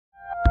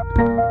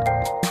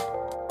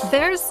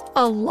There's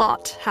a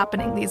lot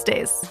happening these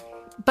days,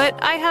 but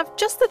I have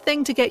just the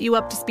thing to get you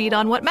up to speed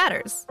on what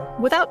matters,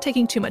 without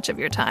taking too much of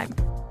your time.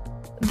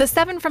 The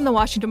 7 from the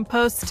Washington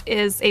Post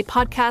is a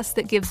podcast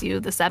that gives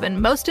you the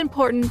 7 most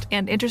important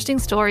and interesting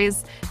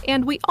stories,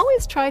 and we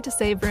always try to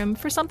save room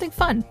for something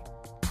fun.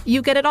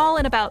 You get it all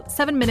in about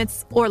 7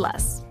 minutes or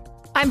less.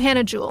 I'm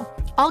Hannah Jewell.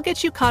 I'll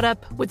get you caught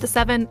up with the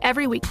 7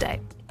 every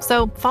weekday,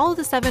 so follow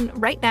the 7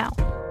 right now.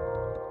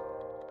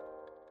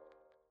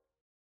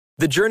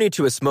 The journey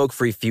to a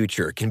smoke-free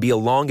future can be a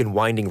long and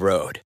winding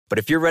road, but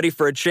if you're ready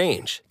for a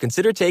change,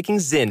 consider taking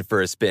Zyn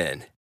for a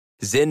spin.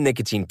 Zyn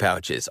nicotine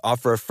pouches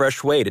offer a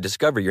fresh way to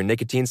discover your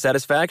nicotine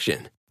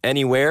satisfaction.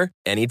 Anywhere,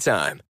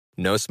 anytime.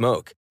 No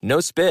smoke, no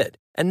spit,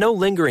 and no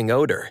lingering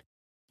odor.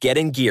 Get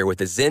in gear with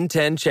the Zyn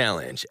 10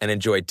 Challenge and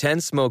enjoy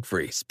 10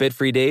 smoke-free,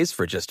 spit-free days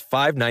for just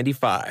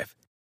 $5.95.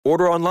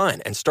 Order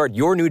online and start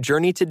your new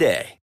journey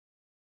today.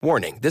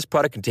 Warning, this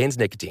product contains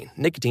nicotine.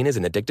 Nicotine is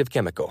an addictive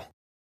chemical.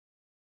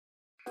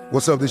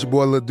 What's up, this your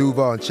boy Lil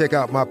Duval, and check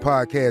out my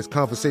podcast,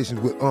 Conversations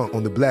with Unc,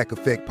 on the Black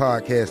Effect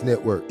Podcast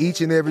Network. Each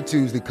and every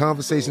Tuesday,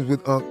 Conversations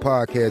with Unc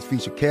podcast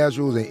feature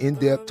casuals and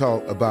in-depth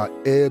talk about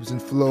ebbs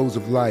and flows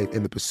of life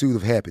and the pursuit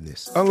of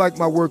happiness. Unlike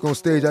my work on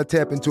stage, I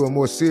tap into a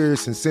more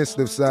serious and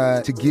sensitive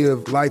side to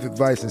give life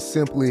advice and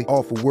simply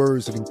offer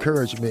words of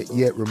encouragement,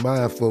 yet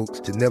remind folks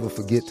to never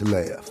forget to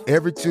laugh.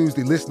 Every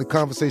Tuesday, listen to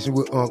Conversation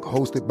with Unc,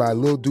 hosted by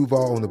Lil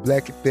Duval on the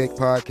Black Effect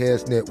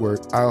Podcast Network,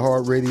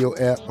 iHeartRadio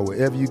app, or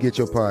wherever you get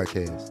your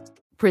podcasts.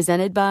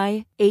 Presented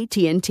by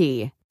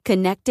AT&T.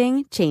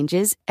 Connecting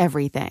changes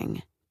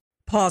everything.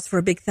 Pause for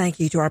a big thank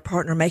you to our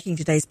partner making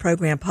today's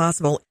program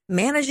possible.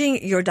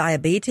 Managing your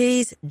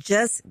diabetes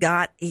just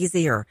got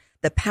easier.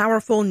 The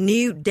powerful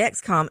new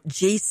Dexcom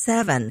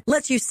G7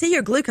 lets you see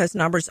your glucose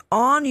numbers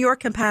on your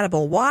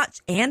compatible watch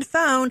and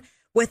phone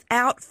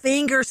without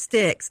finger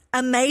sticks.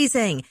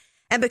 Amazing.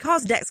 And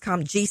because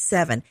Dexcom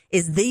G7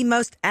 is the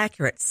most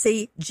accurate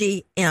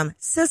CGM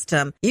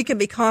system, you can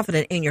be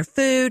confident in your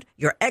food,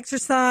 your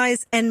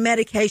exercise, and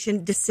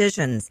medication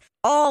decisions.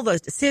 All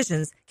those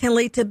decisions can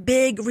lead to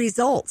big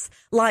results,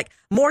 like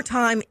more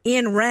time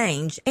in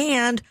range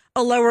and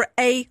a lower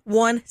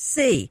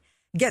A1C.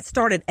 Get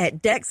started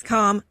at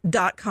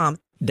Dexcom.com.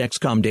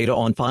 Dexcom data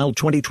on file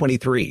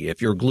 2023.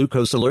 If your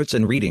glucose alerts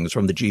and readings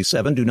from the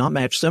G7 do not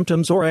match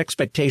symptoms or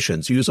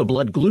expectations, use a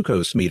blood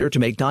glucose meter to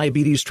make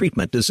diabetes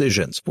treatment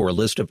decisions. For a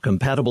list of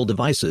compatible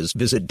devices,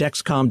 visit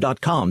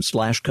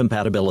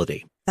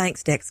Dexcom.com/compatibility.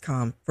 Thanks,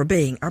 Dexcom, for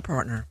being our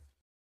partner.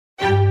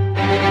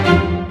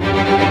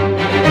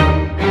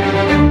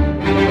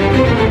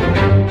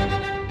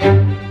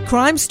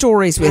 Crime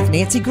Stories with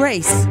Nancy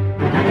Grace.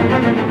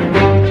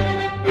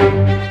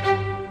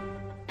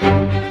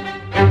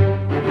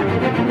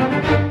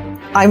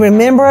 I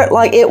remember it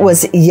like it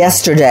was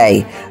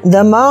yesterday.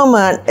 The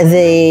moment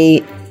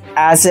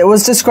as it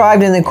was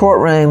described in the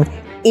courtroom,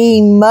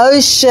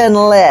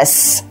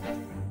 emotionless,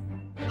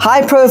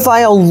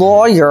 high-profile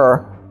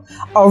lawyer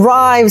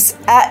arrives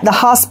at the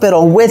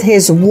hospital with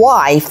his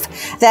wife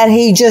that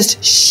he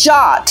just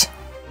shot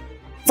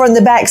from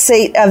the back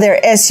seat of their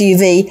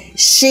SUV.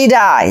 She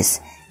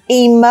dies.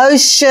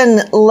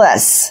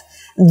 Emotionless.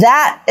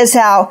 That is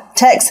how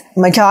Tex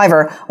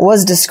McIver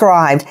was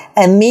described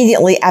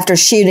immediately after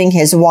shooting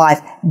his wife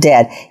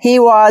dead. He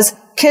was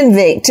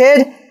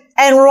convicted,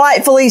 and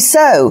rightfully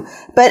so.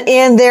 But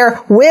in their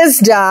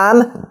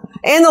wisdom,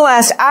 in the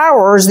last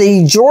hours,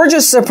 the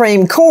Georgia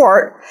Supreme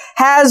Court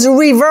has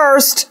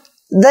reversed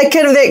the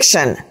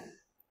conviction.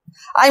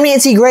 I'm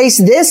Nancy Grace.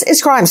 This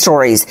is Crime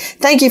Stories.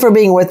 Thank you for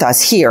being with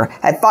us here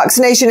at Fox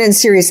Nation and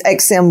Sirius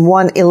XM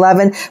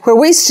 111, where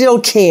we still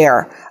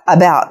care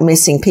about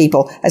missing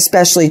people,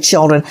 especially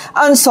children,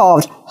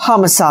 unsolved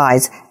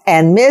homicides,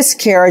 and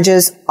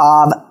miscarriages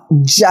of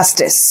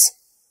justice.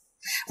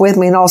 With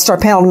me, an all-star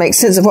panel to make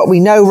sense of what we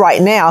know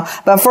right now.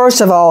 But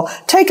first of all,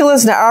 take a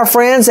listen to our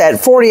friends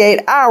at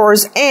 48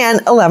 Hours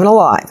and 11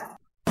 Alive.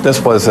 This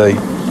was a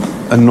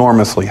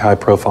enormously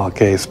high-profile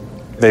case.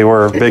 They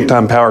were a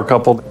big-time power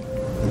couple.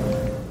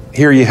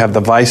 Here you have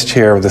the vice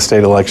chair of the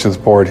state elections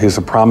board, who's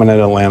a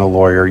prominent Atlanta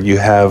lawyer. You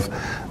have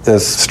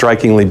this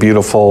strikingly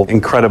beautiful,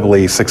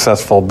 incredibly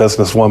successful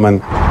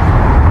businesswoman.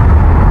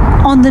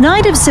 On the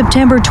night of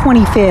September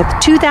 25th,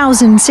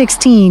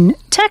 2016,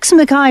 Tex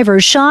McIver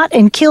shot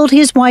and killed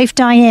his wife,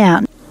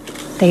 Diane.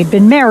 They'd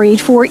been married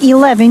for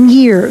 11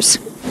 years.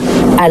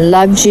 I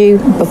loved you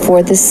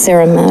before this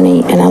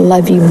ceremony, and I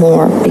love you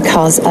more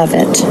because of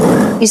it.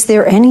 Is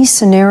there any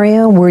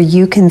scenario where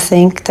you can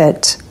think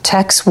that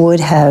Tex would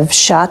have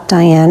shot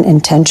Diane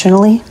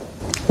intentionally?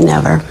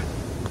 Never.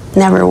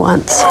 Never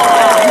once.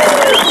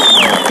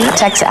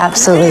 Tex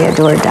absolutely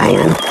adored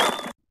Diane.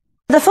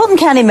 The Fulton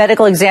County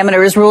Medical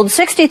Examiner has ruled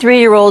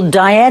 63-year-old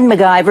Diane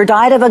McIver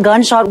died of a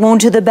gunshot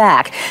wound to the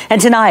back.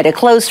 And tonight, a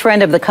close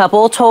friend of the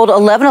couple told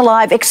 11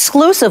 Alive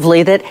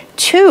exclusively that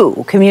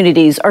 2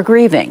 communities are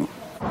grieving.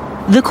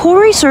 The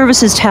Corey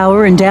Services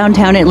Tower in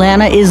downtown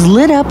Atlanta is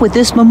lit up with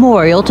this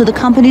memorial to the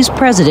company's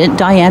president,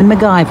 Diane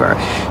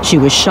MacGyver. She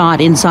was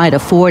shot inside a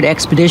Ford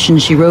Expedition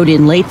she rode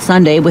in late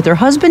Sunday with her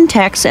husband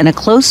Tex and a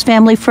close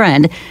family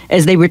friend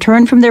as they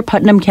returned from their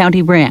Putnam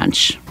County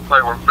ranch.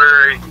 They were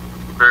very,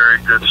 very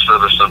good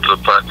citizens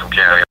of Putnam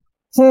County.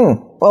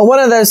 Well, one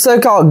of those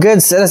so-called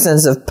good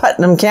citizens of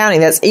Putnam County,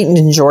 that's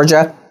Eatonton,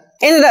 Georgia,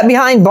 ended up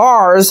behind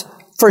bars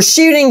for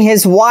shooting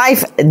his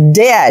wife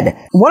dead.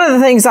 One of the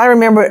things I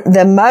remember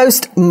the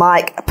most,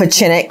 Mike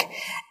Pachinik,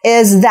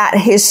 is that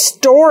his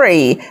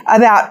story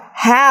about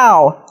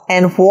how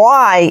and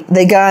why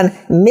the gun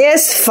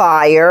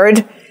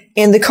misfired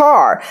in the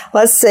car.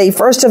 Let's see.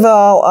 First of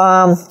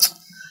all,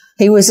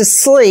 he was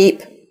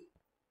asleep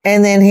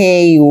and then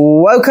he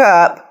woke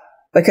up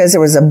because there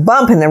was a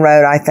bump in the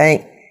road, I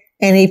think,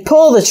 and he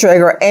pulled the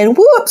trigger and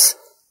whoops,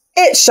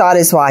 it shot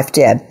his wife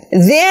dead.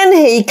 Then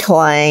he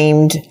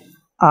claimed,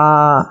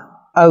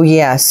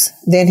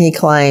 then he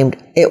claimed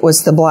it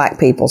was the black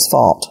people's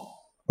fault.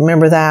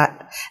 Remember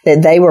that?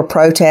 That they were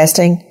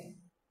protesting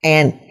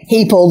and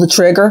he pulled the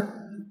trigger?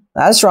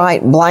 That's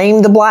right.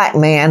 Blame the black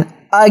man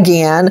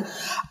again.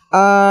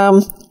 There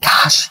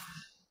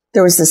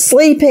was the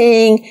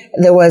sleeping.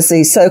 There was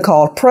the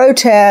so-called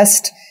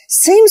protest.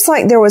 Seems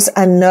like there was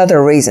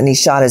another reason he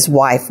shot his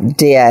wife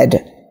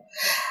dead.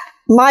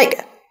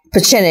 Mike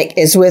Pachinik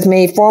is with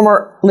me,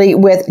 formerly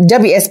with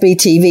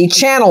WSB-TV,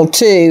 Channel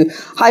 2,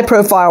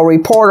 high-profile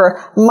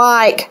reporter.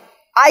 Mike,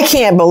 I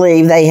can't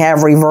believe they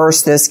have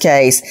reversed this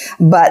case,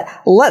 but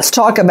let's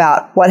talk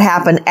about what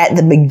happened at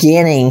the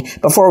beginning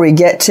before we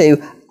get to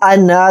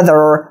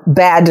another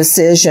bad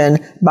decision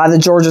by the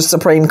Georgia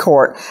Supreme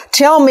Court.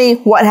 Tell me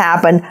what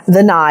happened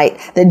the night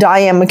that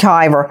Diane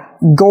MacIver,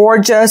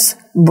 gorgeous,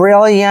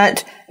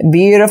 brilliant,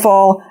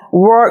 beautiful,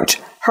 worked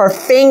her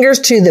fingers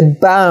to the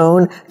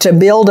bone to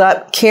build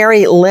up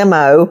Carrie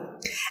Limo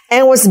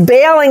and was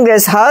bailing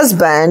this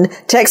husband,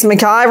 Tex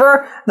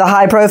MacIver, the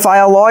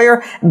high-profile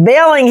lawyer,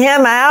 bailing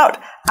him out.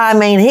 I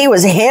mean, he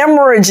was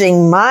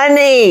hemorrhaging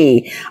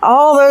money,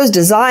 all those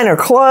designer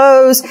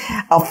clothes,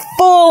 a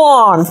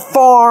full-on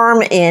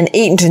farm in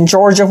Eatonton,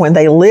 Georgia when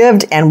they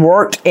lived and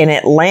worked in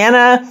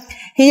Atlanta.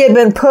 He had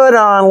been put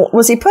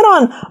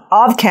on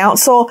off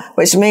counsel,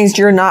 which means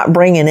you're not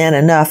bringing in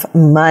enough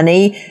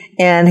money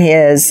in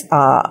his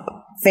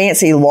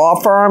fancy law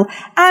firm.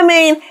 I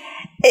mean,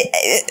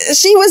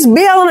 she was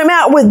bailing him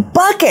out with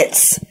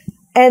buckets.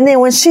 And then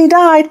when she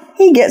died,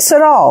 he gets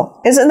it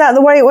all. Isn't that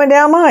the way it went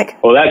down, Mike?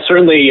 Well, that's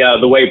certainly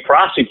the way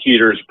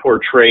prosecutors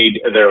portrayed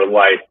their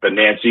life. But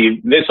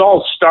Nancy, this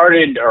all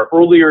started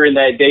earlier in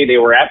that day. They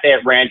were at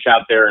that ranch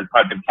out there in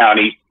Putnam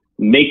County,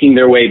 making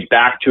their way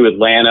back to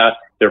Atlanta.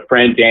 Their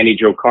friend Danny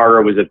Joe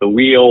Carter was at the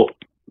wheel.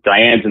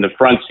 Diane's in the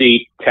front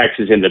seat. Tex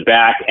is in the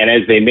back. And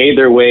as they made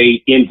their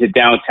way into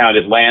downtown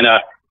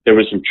Atlanta, there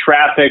was some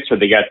traffic, so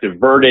they got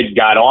diverted,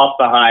 got off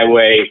the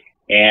highway.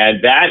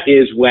 And that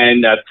is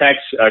when Tex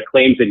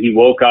claims that he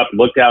woke up,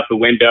 looked out the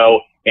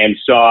window, and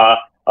saw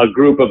a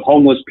group of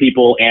homeless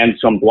people and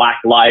some Black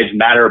Lives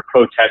Matter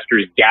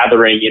protesters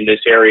gathering in this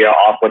area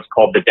off what's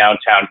called the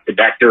Downtown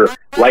Connector,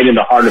 right in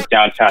the heart of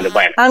downtown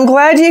Atlanta. I'm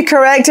glad you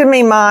corrected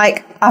me,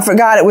 Mike. I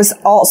forgot it was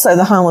also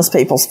the homeless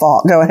people's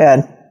fault. Go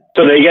ahead.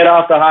 So they get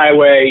off the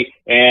highway,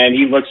 and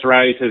he looks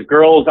around. He says,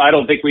 "Girls, I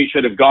don't think we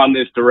should have gone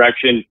this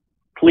direction.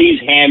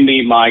 Please hand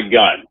me my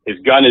gun." His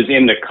gun is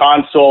in the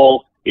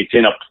console. It's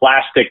in a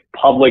plastic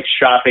Publix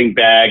shopping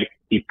bag.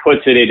 He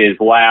puts it in his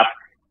lap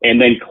and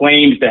then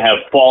claims to have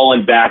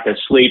fallen back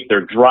asleep.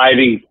 They're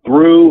driving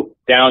through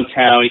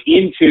downtown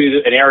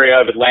into an area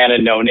of Atlanta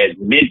known as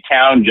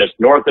Midtown, just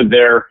north of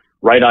there,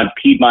 right on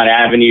Piedmont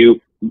Avenue,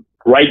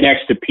 right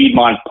next to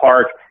Piedmont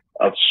Park,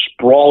 a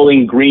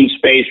sprawling green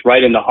space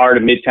right in the heart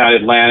of Midtown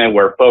Atlanta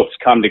where folks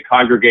come to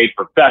congregate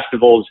for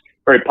festivals,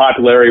 very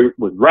popular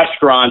with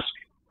restaurants,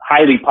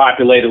 highly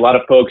populated, a lot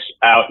of folks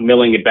out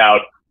milling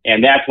about.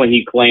 And that's when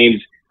he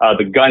claims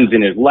the gun's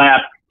in his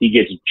lap. He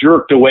gets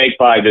jerked awake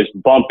by this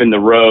bump in the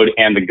road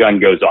and the gun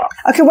goes off.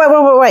 Okay,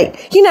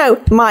 wait. You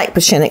know, Mike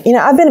Pachinik,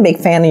 I've been a big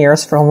fan of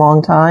yours for a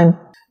long time.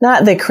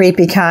 Not the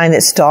creepy kind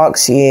that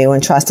stalks you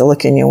and tries to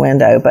look in your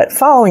window, but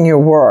following your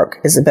work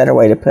is a better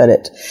way to put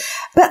it.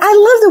 But I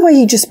love the way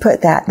you just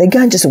put that. The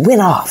gun just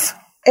went off.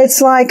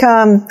 It's like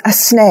a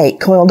snake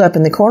coiled up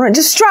in the corner. It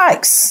just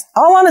strikes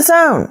all on its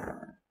own.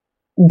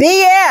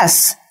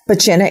 BS,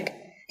 Pachinik.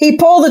 He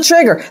pulled the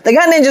trigger. The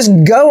gun didn't just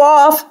go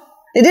off.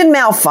 It didn't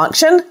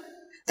malfunction.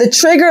 The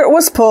trigger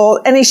was pulled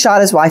and he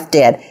shot his wife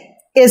dead.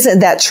 Isn't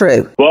that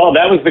true? Well,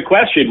 that was the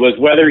question, was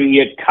whether he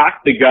had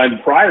cocked the gun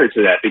prior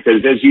to that.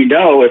 Because as you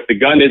know, if the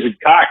gun isn't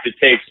cocked, it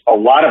takes a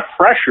lot of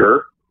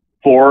pressure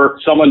for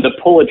someone to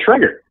pull a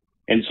trigger.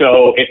 And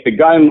so if the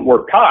gun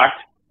were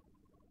cocked,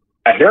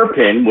 a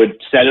hairpin would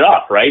set it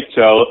off, right?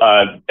 So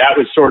that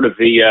was sort of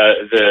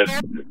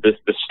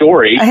the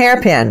story. A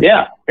hairpin?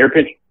 Yeah,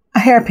 hairpin. A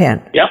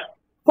hairpin? Yep.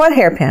 What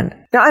hairpin?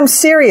 Now, I'm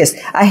serious.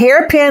 A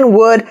hairpin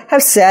would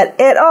have set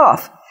it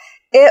off.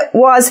 It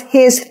was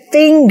his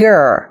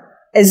finger.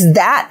 Is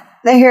that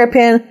the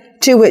hairpin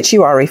to which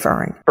you are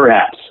referring?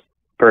 Perhaps.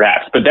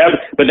 perhaps. But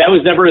that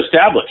was never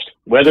established,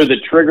 whether the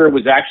trigger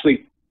was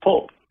actually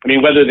pulled. I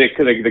mean, whether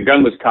the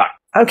gun was cocked.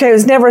 Okay, it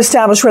was never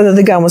established whether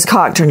the gun was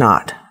cocked or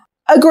not.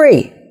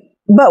 Agree.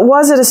 But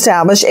was it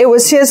established? It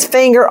was his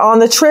finger on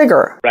the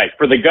trigger. Right.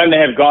 For the gun to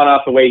have gone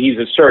off the way he's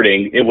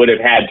asserting, it would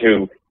have had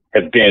to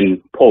have been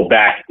pulled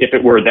back if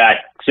it were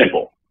that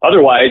simple.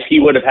 Otherwise, he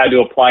would have had to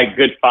apply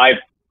good 5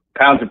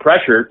 pounds of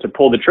pressure to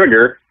pull the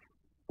trigger,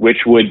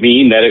 which would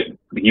mean that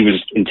he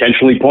was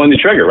intentionally pulling the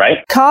trigger,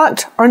 right?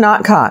 Cocked or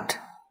not cocked?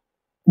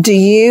 Do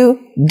you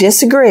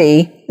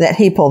disagree that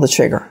he pulled the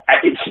trigger?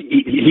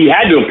 He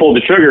had to have pulled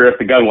the trigger if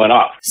the gun went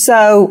off.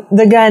 So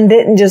the gun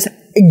didn't just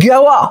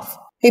go off.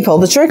 He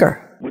pulled the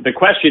trigger. The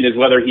question is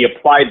whether he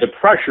applied the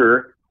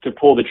pressure to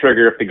pull the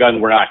trigger if the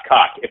gun were not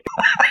cocked.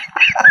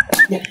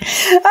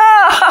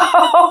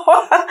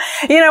 Oh,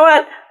 you know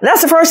what?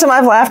 That's the first time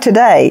I've laughed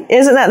today.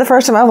 Isn't that the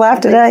first time I've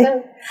laughed today?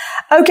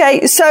 So.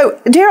 Okay, so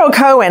Daryl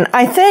Cohen,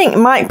 I think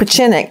Mike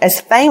Pachinik, as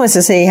famous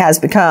as he has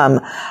become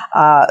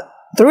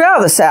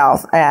throughout the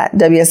South at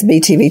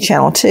WSB-TV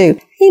Channel 2,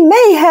 he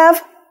may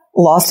have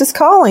lost his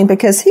calling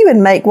because he would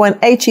make one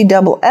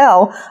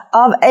HELL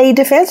of a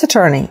defense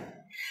attorney.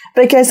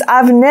 Because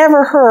I've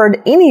never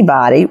heard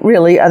anybody,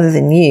 really, other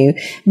than you,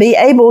 be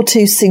able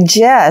to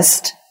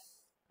suggest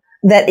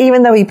that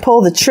even though he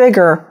pulled the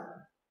trigger,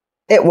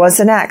 it was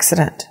an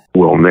accident.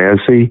 Well,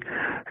 Nancy,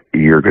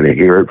 you're going to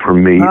hear it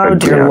from me again.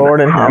 Dear Lord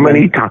in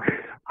heaven.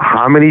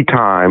 How many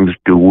times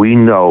do we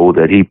know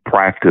that he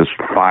practiced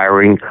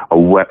firing a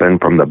weapon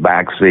from the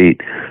back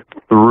seat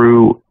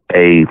through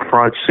a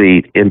front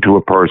seat into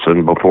a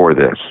person before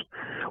this?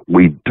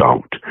 We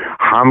don't.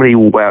 How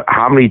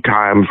many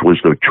times was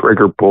the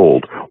trigger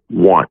pulled?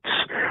 Once.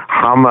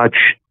 How much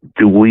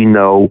do we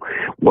know?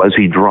 Was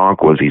he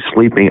drunk? Was he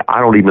sleeping? I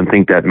don't even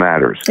think that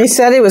matters. He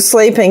said he was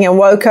sleeping and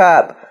woke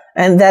up,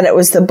 and that it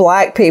was the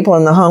black people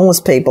and the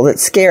homeless people that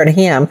scared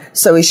him,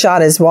 so he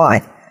shot his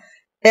wife.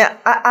 Yeah,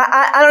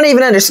 I don't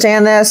even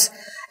understand this.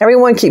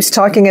 Everyone keeps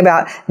talking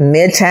about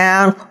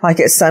Midtown like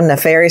it's some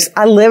nefarious.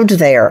 I lived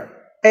there.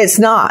 It's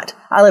not.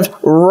 I lived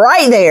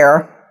right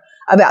there,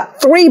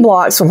 about 3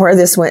 blocks from where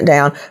this went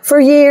down, for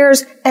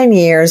years and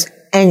years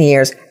and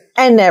years,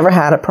 and never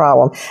had a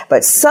problem.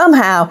 But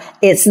somehow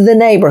it's the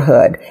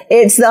neighborhood.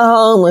 It's the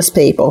homeless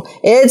people.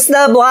 It's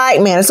the black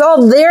man. It's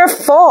all their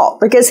fault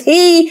because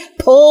he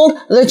pulled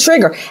the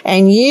trigger.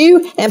 And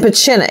you and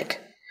Pachinik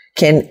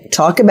can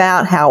talk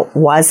about how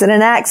was it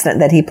an accident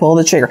that he pulled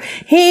the trigger.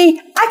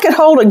 I could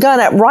hold a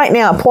gun up right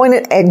now, point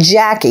it at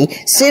Jackie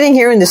sitting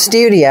here in the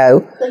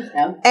studio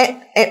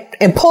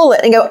and pull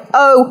it and go,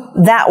 oh,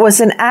 that was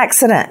an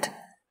accident.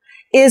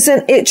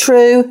 Isn't it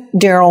true,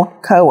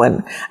 Daryl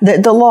Cohen,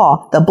 that the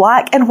law, the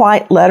black and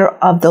white letter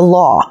of the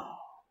law,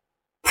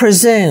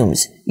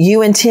 presumes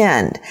you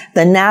intend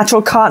the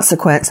natural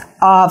consequence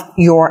of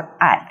your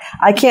act?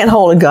 I can't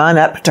hold a gun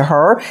up to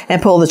her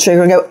and pull the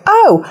trigger and go,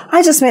 oh,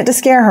 I just meant to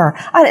scare her.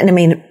 I didn't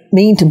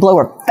mean to blow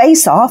her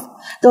face off.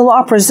 The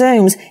law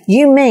presumes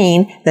you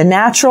mean the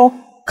natural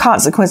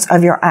consequence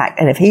of your act.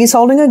 And if he's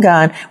holding a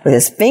gun with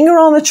his finger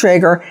on the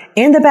trigger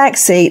in the back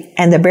seat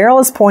and the barrel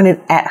is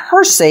pointed at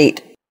her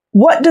seat,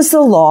 what does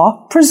the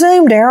law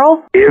presume,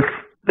 Daryl? If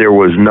there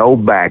was no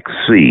back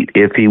seat,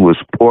 if he was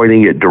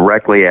pointing it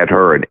directly at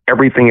her and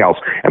everything else.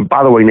 And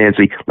by the way,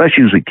 Nancy, let's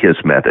use a KISS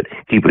method.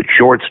 Keep it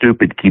short,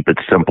 stupid. Keep it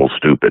simple,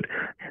 stupid.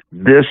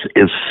 This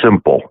is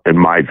simple, in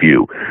my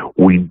view.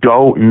 We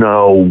don't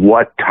know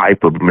what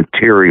type of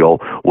material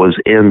was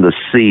in the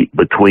seat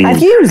between him.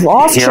 Have you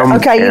lost your...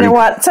 Okay, you know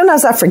what?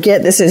 Sometimes I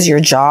forget this is your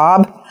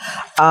job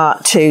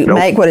to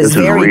make what is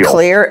very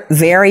clear,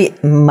 very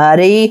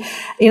muddy.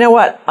 You know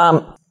what?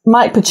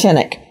 Mike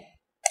Pachinik,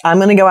 I'm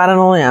going to go out on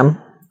a limb.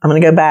 I'm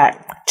going to go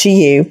back to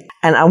you,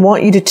 and I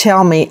want you to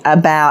tell me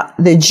about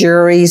the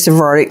jury's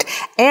verdict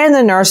and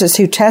the nurses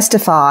who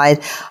testified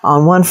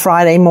on one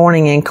Friday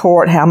morning in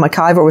court how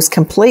McIver was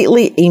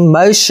completely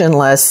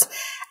emotionless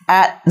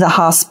at the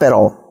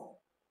hospital,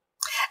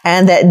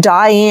 and that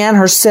Diane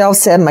herself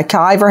said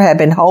McIver had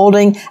been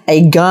holding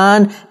a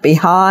gun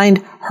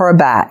behind her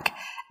back,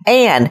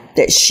 and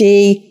that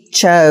she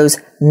chose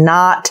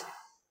not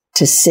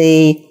to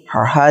see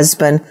her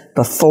husband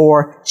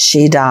before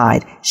she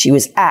died. She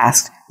was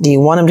asked, do you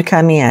want him to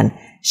come in?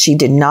 She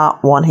did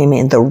not want him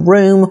in the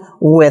room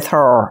with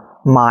her,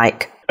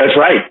 Mike. That's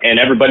right. And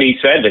everybody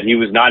said that he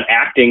was not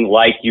acting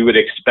like you would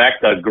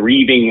expect a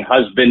grieving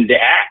husband to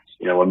act.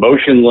 You know,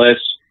 emotionless,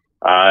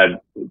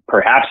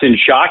 perhaps in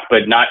shock,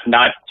 but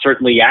not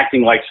certainly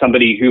acting like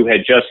somebody who had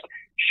just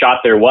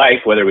shot their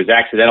wife, whether it was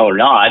accidental or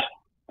not.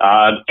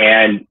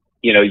 And,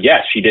 you know,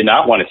 yes, she did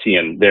not want to see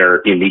him there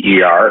in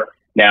the ER.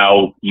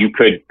 Now, you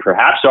could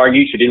perhaps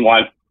argue she didn't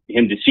want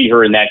him to see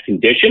her in that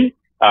condition,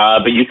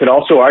 but you could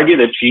also argue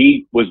that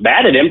she was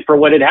mad at him for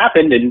what had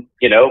happened and,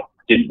 you know,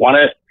 didn't want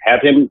to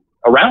have him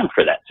around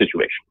for that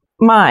situation.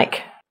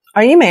 Mike,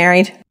 are you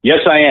married? Yes,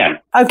 I am.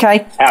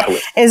 Okay. Happily.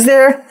 Is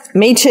there?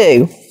 Me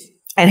too.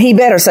 And he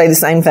better say the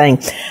same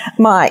thing.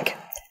 Mike,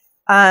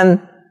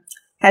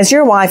 has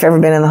your wife ever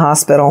been in the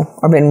hospital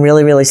or been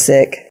really, really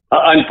sick?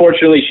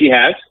 Unfortunately, she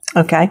has.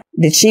 Okay.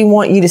 Did she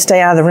want you to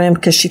stay out of the room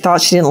because she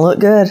thought she didn't look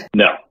good?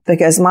 No.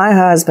 Because my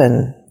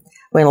husband,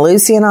 when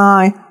Lucy and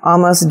I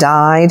almost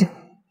died,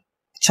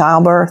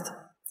 childbirth,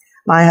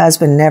 my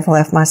husband never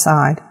left my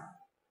side.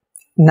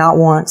 Not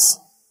once.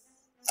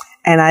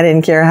 And I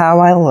didn't care how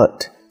I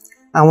looked.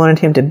 I wanted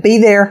him to be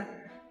there,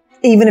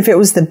 even if it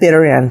was the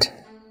bitter end.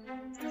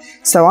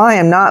 So I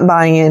am not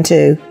buying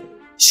into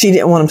she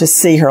didn't want him to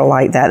see her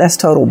like that. That's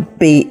total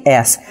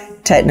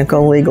BS,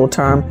 technical legal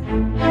term.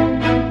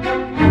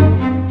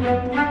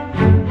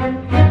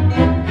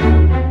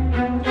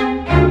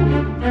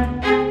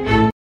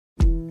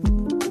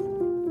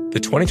 The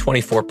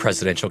 2024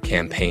 presidential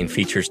campaign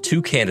features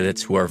two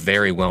candidates who are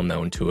very well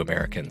known to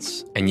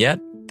Americans. And yet,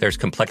 there's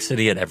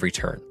complexity at every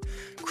turn.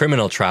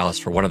 Criminal trials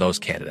for one of those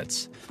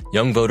candidates.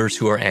 Young voters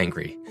who are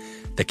angry.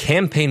 The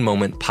Campaign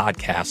Moment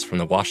podcast from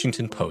the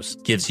Washington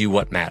Post gives you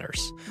what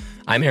matters.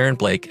 I'm Aaron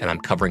Blake, and I'm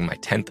covering my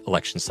 10th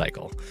election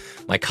cycle.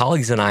 My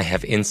colleagues and I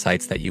have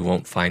insights that you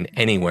won't find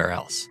anywhere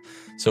else.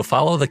 So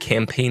follow The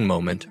Campaign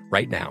Moment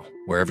right now,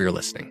 wherever you're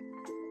listening.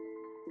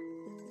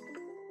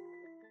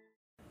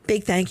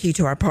 Big thank you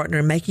to our partner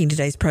in making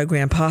today's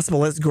program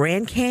possible. It's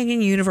Grand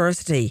Canyon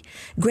University.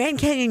 Grand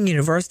Canyon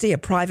University, a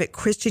private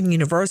Christian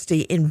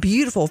university in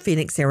beautiful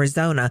Phoenix,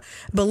 Arizona,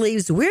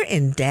 believes we're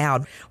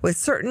endowed with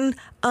certain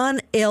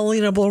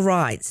unalienable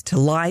rights to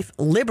life,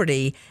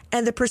 liberty,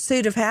 and the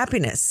pursuit of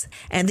happiness.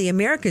 And the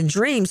American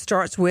dream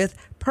starts with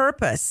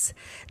purpose.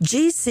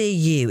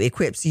 GCU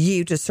equips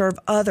you to serve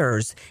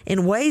others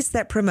in ways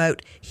that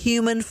promote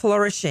human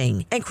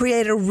flourishing and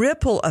create a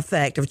ripple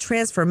effect of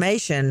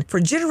transformation for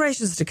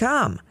generations to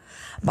come.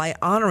 By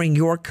honoring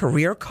your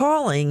career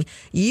calling,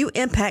 you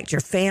impact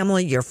your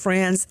family, your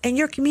friends, and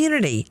your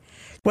community.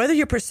 Whether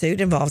your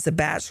pursuit involves a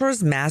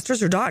bachelor's,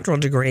 master's, or doctoral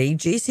degree,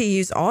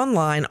 GCU's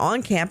online,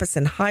 on-campus,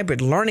 and hybrid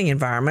learning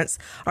environments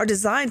are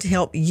designed to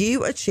help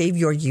you achieve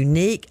your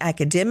unique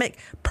academic,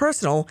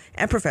 personal,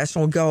 and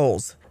professional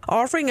goals.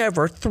 Offering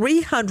over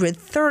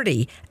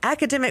 330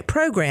 academic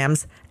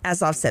programs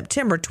as of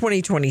September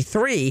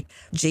 2023,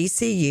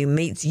 GCU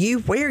meets you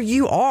where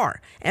you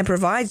are and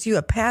provides you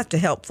a path to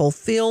help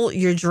fulfill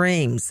your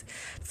dreams.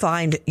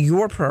 Find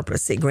your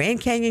purpose at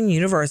Grand Canyon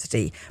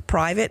University,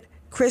 private,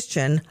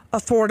 Christian,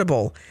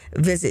 affordable.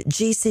 Visit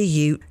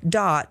gcu.edu.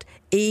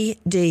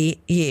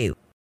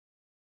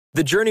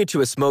 The journey to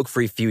a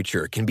smoke-free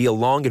future can be a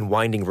long and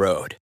winding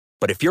road.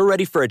 But if you're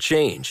ready for a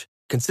change,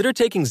 consider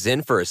taking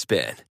Zyn for a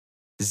spin.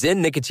 Zyn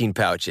nicotine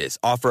pouches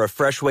offer a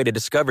fresh way to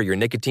discover your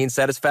nicotine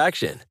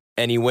satisfaction.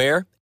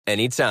 Anywhere,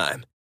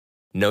 anytime.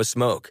 No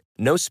smoke,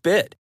 no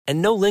spit,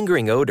 and no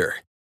lingering odor.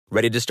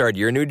 Ready to start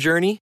your new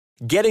journey?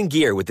 Get in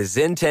gear with the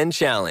Zyn 10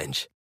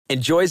 Challenge.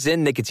 Enjoy Zyn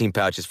nicotine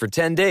pouches for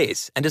 10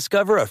 days and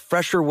discover a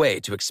fresher way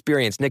to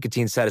experience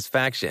nicotine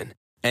satisfaction.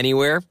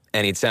 Anywhere,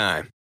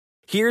 anytime.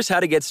 Here's how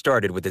to get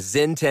started with the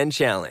Zyn 10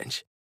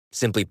 Challenge.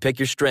 Simply pick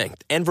your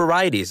strength and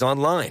varieties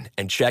online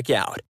and check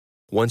out.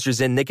 Once your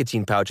Zyn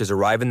nicotine pouches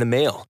arrive in the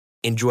mail,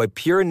 enjoy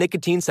pure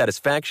nicotine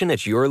satisfaction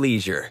at your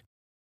leisure.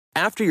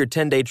 After your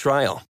 10-day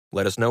trial,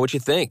 let us know what you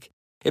think.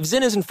 If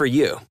Zyn isn't for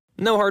you,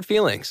 no hard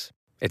feelings.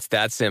 It's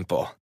that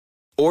simple.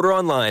 Order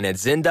online at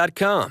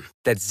Zyn.com,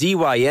 that's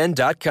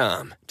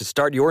ZYN.com, to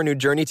start your new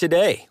journey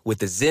today with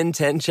the Zyn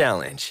 10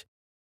 Challenge.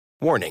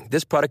 Warning,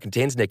 this product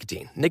contains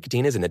nicotine.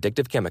 Nicotine is an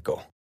addictive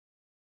chemical.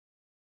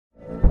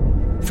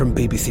 From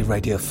BBC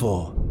Radio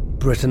 4,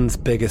 Britain's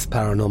biggest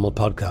paranormal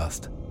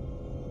podcast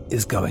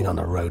is going on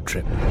a road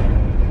trip.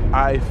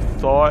 I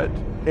thought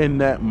in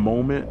that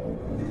moment,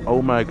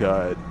 oh my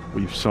God,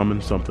 we've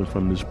summoned something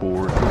from this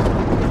board.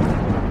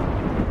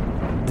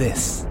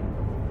 This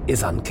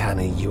is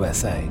Uncanny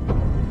USA.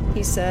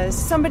 He says,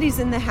 somebody's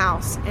in the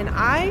house, and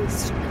I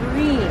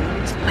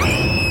screamed.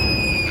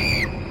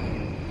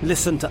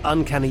 Listen to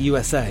Uncanny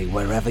USA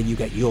wherever you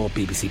get your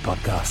BBC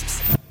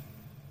podcasts,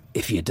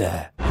 if you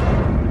dare.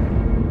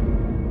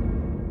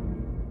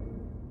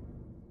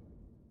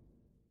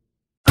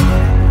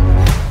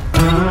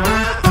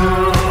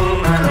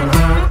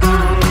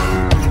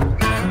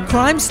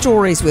 Crime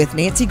Stories with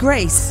Nancy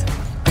Grace.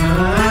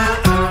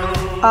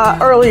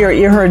 Earlier,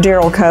 you heard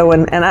Daryl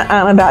Cohen, and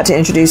I'm about to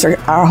introduce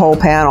our whole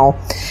panel.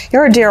 You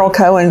heard Daryl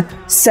Cohen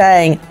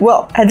saying,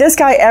 well, had this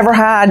guy ever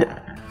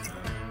had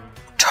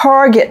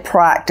target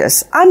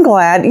practice? I'm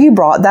glad you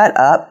brought that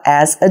up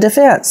as a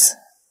defense,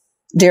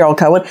 Daryl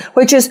Cohen,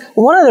 which is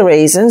one of the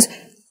reasons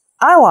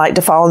I like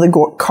to follow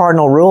the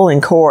cardinal rule in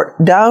court.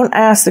 Don't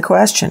ask the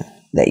question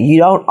that you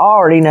don't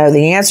already know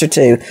the answer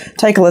to.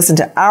 Take a listen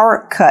to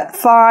our Cut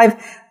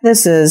 5.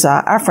 This is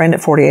our friend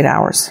at 48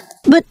 Hours.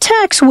 But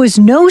Tex was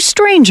no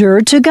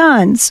stranger to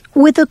guns,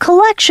 with a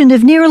collection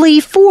of nearly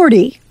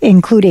 40,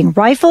 including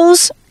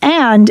rifles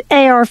and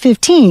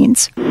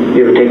AR-15s.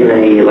 You ever taken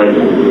any,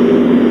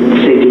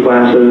 safety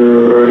classes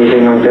or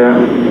anything like that?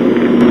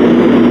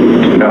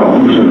 No, I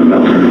was in the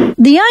military.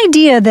 The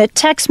idea that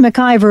Tex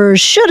McIver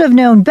should have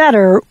known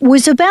better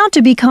was about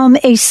to become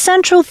a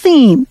central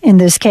theme in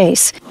this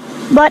case.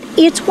 But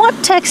it's what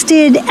Tex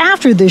did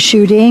after the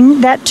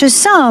shooting that, to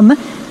some,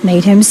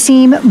 made him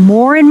seem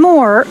more and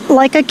more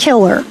like a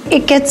killer.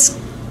 It gets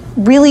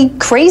really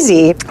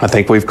crazy. I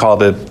think we've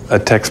called it a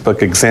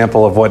textbook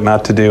example of what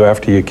not to do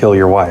after you kill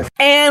your wife.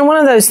 And one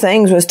of those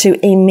things was to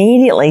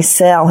immediately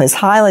sell his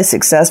highly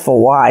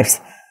successful wife's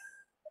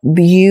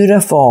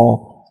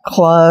beautiful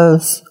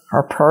clothes,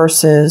 her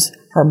purses,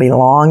 her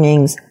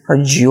belongings,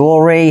 her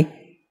jewelry.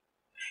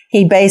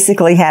 He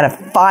basically had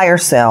a fire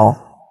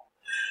sale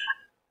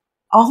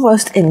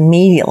almost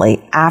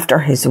immediately after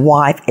his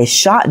wife is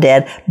shot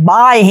dead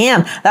by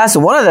him. That's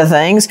one of the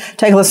things.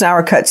 Take a listen to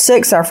our Cut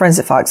 6, our friends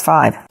at Fox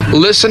 5.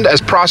 Listened as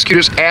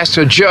prosecutors asked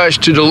a judge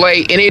to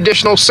delay any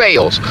additional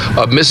sales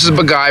of Mrs.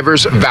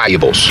 MacGyver's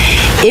valuables.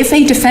 If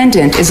a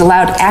defendant is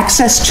allowed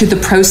access to the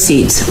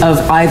proceeds of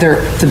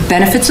either the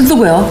benefits of the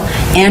will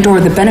and or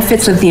the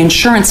benefits of the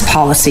insurance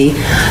policy,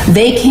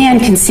 they can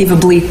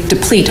conceivably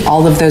deplete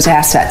all of those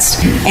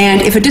assets.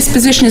 And if a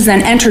disposition is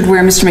then entered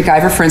where Mr.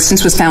 MacGyver, for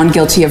instance, was found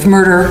guilty of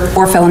murder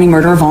or felony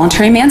murder or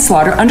voluntary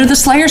manslaughter under the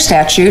Slayer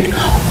statute,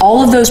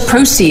 all of those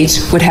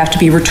proceeds would have to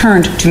be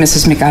returned to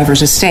Mrs.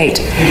 MacGyver's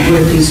estate.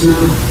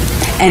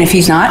 And if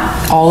he's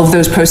not, all of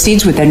those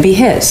proceeds would then be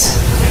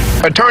his.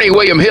 Attorney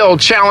William Hill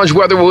challenged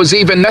whether it was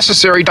even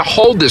necessary to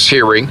hold this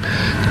hearing.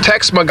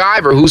 Tex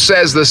MacGyver, who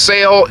says the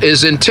sale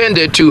is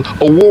intended to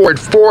award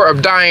 4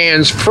 of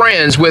Diane's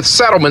friends with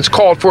settlements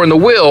called for in the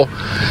will,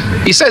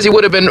 he says he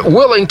would have been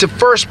willing to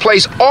first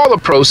place all the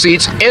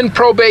proceeds in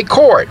probate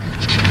court.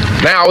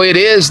 Now, it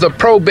is the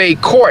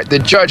probate court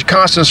that Judge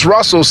Constance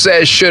Russell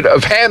says should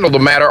have handled the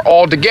matter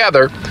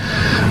altogether.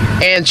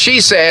 And she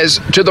says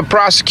to the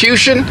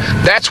prosecution,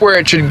 that's where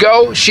it should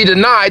go. She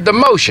denied the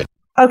motion.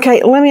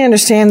 Okay, let me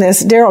understand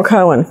this. Daryl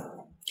Cohen.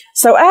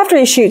 So after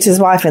he shoots his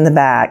wife in the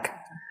back,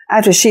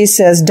 after she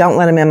says, don't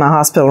let him in my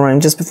hospital room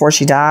just before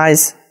she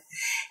dies,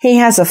 he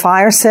has a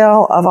fire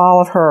sale of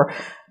all of her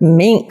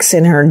minks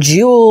and her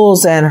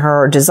jewels and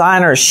her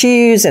designer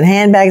shoes and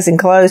handbags and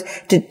clothes.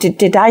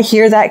 Did I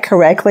hear that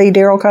correctly,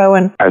 Daryl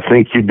Cohen? I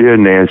think you did,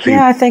 Nancy.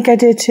 Yeah, I think I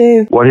did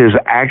too. What his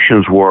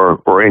actions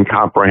were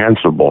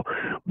incomprehensible.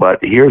 But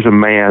here's a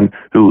man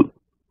who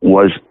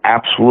was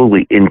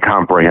absolutely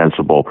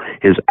incomprehensible.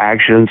 His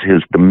actions,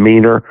 his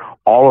demeanor,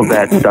 all of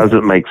that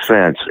doesn't make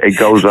sense. It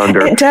goes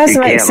under, it does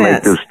make can't sense.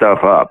 make this stuff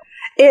up.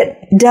 It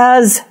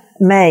does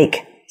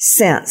make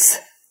sense.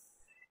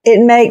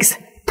 It makes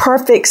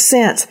perfect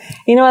sense.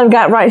 You know what I've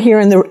got right here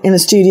in the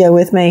studio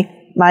with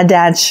me? My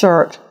dad's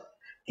shirt.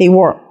 He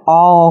wore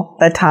all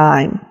the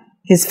time.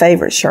 His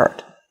favorite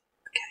shirt.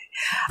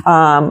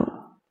 Okay.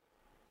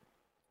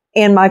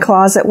 In my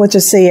closet, what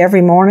you see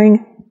every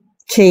morning,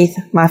 Keith,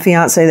 my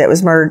fiance that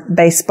was murdered,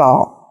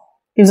 baseball.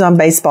 He was on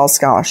baseball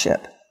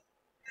scholarship.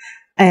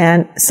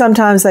 And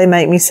sometimes they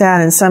make me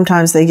sad and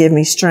sometimes they give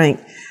me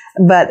strength.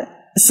 But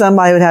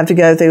somebody would have to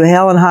go through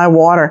hell and high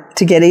water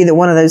to get either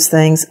one of those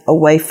things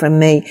away from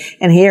me.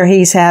 And here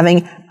he's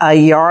having a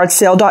yard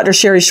sale. Dr.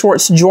 Sherry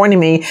Schwartz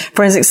joining me,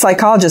 forensic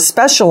psychologist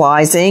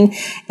specializing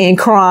in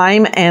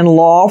crime and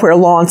law, where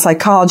law and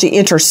psychology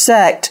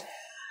intersect.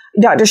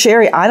 Dr.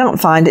 Sherry, I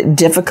don't find it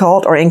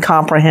difficult or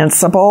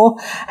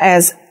incomprehensible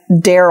as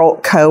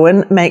Daryl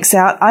Cohen makes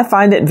out. I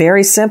find it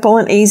very simple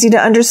and easy to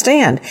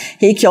understand.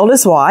 He killed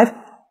his wife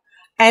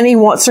and he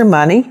wants her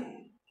money,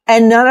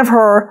 and none of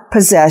her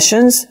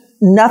possessions,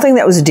 nothing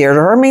that was dear to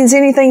her, means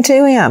anything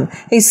to him.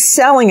 He's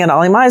selling it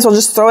all. He might as well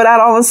just throw it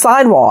out on the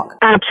sidewalk.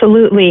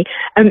 Absolutely.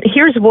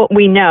 Here's what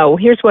we know.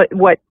 Here's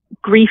what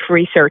grief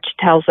research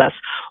tells us.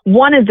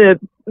 One of the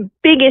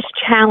biggest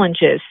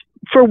challenges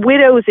for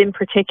widows in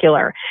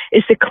particular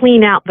is to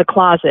clean out the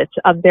closets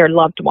of their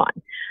loved one.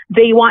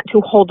 They want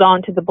to hold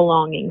on to the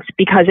belongings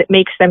because it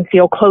makes them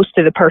feel close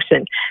to the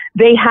person.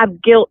 They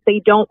have guilt.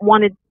 They don't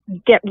want to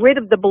get rid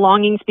of the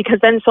belongings because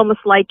then it's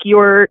almost like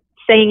you're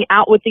saying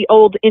out with the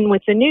old, in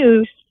with the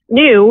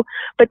new.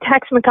 But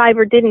Tex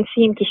MacGyver didn't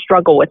seem to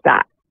struggle with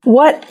that.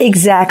 What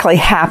exactly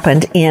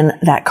happened in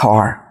that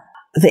car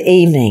the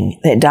evening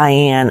that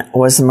Diane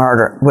was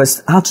murdered?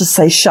 I'll just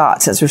say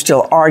shot, since we're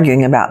still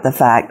arguing about the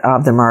fact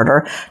of the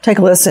murder. Take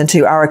a listen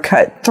to our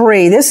Cut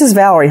 3. This is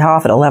Valerie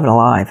Hoff at 11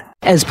 Alive.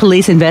 As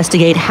police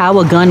investigate how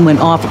a gun went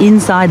off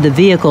inside the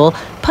vehicle,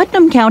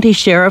 Putnam County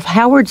Sheriff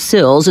Howard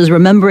Sills is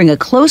remembering a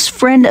close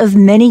friend of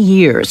many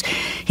years.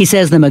 He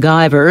says the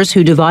MacGyvers,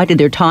 who divided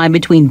their time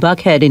between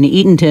Buckhead and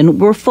Eatonton,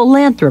 were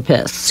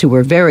philanthropists who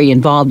were very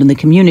involved in the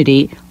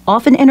community,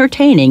 often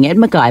entertaining at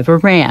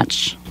MacGyver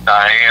Ranch.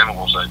 Diane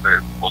was a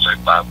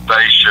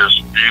vivacious,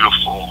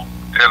 beautiful,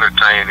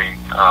 entertaining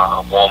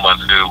woman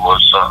who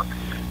was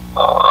a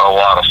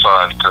lot of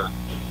fun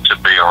to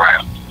be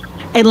around.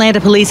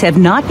 Atlanta police have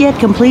not yet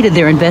completed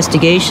their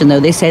investigation, though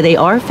they say they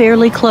are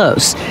fairly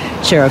close.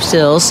 Sheriff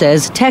Sills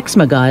says Tex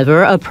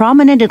MacGyver, a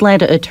prominent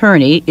Atlanta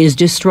attorney, is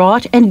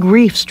distraught and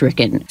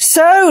grief-stricken.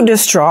 So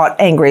distraught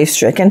and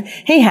grief-stricken,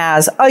 he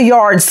has a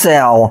yard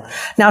sale.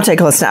 Now take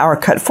a listen to our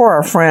Cut for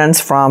our friends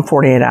from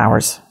 48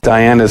 Hours.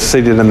 Diane is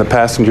seated in the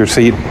passenger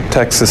seat.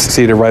 Tex is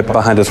seated right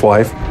behind his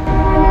wife.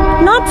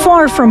 Not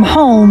far from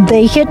home,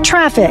 they hit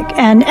traffic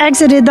and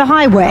exited the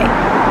highway.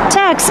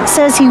 Tex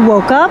says he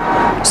woke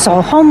up,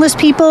 saw homeless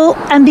people,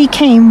 and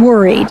became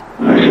worried.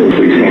 I said,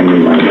 please hand me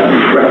my gun.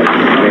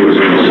 It was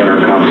in the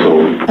center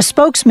console. A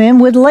spokesman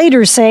would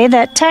later say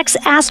that Tex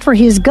asked for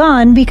his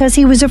gun because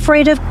he was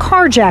afraid of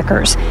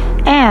carjackers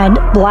and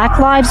Black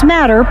Lives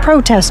Matter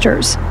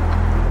protesters.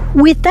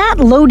 With that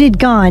loaded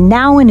gun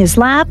now in his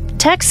lap,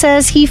 Tex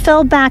says he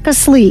fell back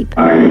asleep.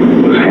 I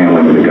was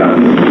handling the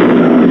gun,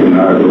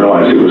 and I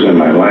realized it was in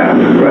my lap,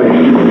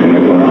 and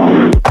it went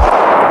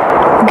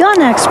off.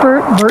 Gun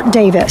expert Bert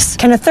Davis.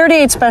 Can a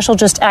 .38 special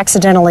just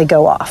accidentally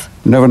go off?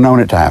 Never known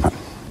it to happen.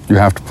 You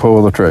have to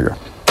pull the trigger.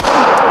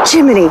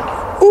 Jiminy.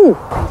 Ooh.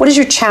 What is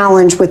your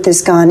challenge with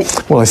this gun?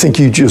 Well, I think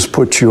you just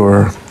put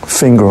your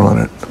finger on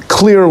it.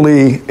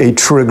 Clearly, a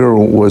trigger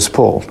was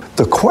pulled.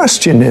 The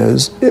question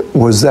is,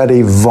 was that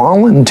a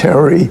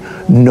voluntary,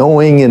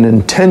 knowing and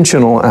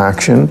intentional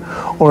action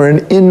or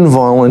an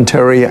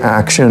involuntary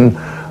action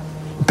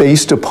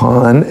based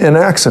upon an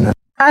accident?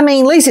 I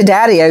mean, Lisa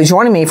Daddio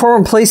joining me,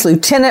 former police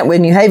lieutenant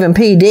with New Haven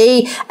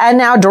PD and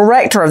now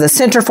director of the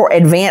Center for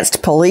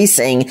Advanced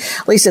Policing.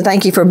 Lisa,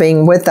 thank you for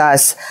being with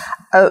us.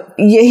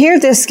 You hear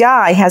this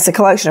guy has a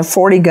collection of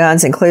 40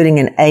 guns, including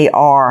an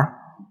AR.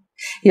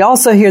 You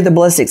also hear the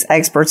ballistics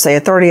experts say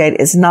a .38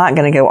 is not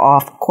going to go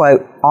off,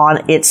 quote,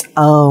 on its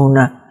own.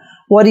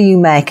 What do you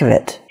make of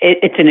it?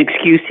 It's an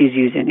excuse he's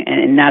using,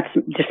 and that's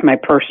just my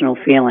personal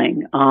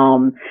feeling.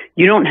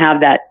 You don't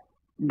have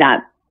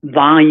that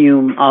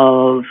volume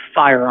of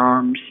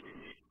firearms,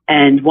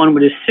 and one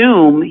would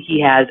assume he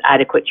has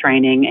adequate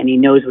training and he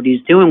knows what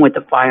he's doing with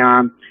the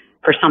firearm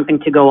for something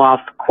to go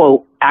off,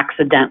 quote,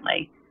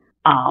 accidentally.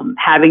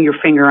 Having your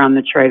finger on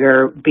the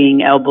trigger,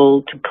 being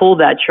able to pull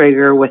that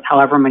trigger with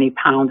however many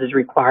pounds is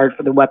required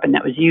for the weapon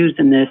that was used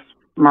in this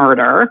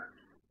murder.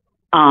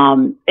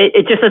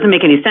 It just doesn't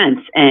make any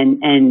sense.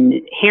 And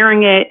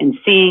hearing it and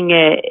seeing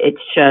it,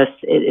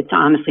 it's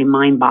honestly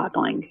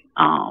mind-boggling.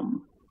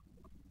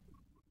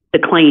 The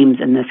claims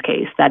in this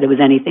case that it was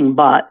anything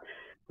but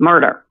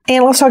murder.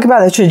 And let's talk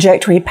about the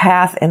trajectory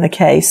path in the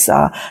case.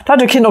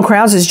 Dr. Kendall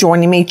Krause is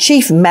joining me,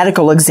 Chief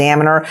Medical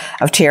Examiner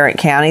of Tarrant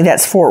County,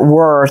 that's Fort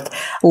Worth,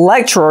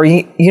 lecturer,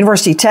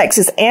 University of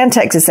Texas and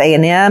Texas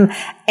A&M,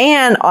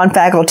 and on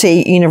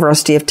faculty,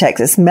 University of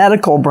Texas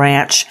Medical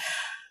Branch.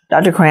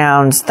 Dr.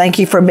 Krause, thank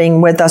you for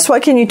being with us.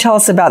 What can you tell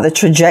us about the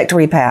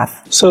trajectory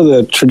path? So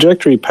the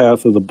trajectory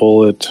path of the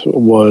bullet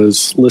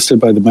was listed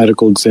by the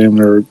medical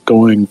examiner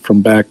going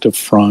from back to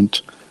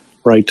front,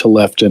 right to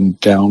left, and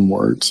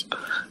downwards.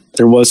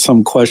 There was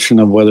some question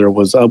of whether it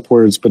was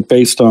upwards, but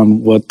based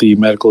on what the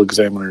medical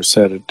examiner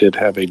said, it did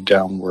have a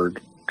downward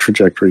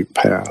trajectory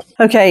path.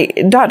 Okay,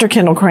 Dr.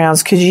 Kendall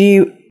Krause, could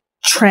you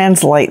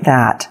translate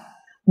that?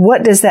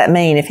 What does that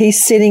mean? If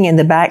he's sitting in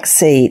the back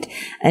seat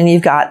and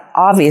you've got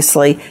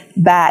obviously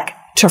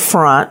back to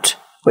front,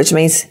 which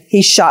means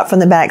he's shot from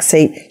the back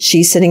seat,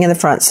 she's sitting in the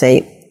front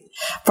seat.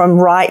 From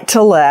right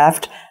to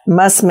left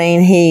must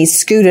mean he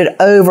scooted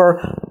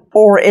over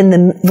or in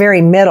the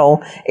very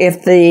middle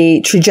if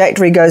the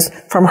trajectory goes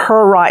from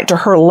her right to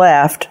her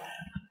left,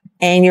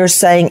 and you're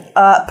saying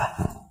up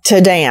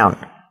to down,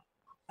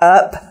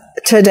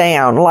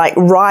 like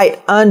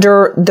right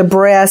under the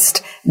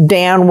breast,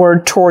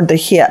 downward toward the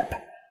hip.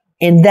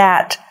 In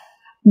that,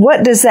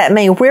 what does that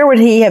mean? Where would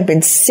he have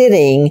been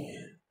sitting?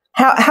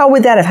 How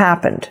would that have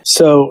happened?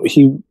 So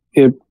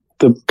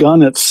the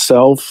gun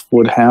itself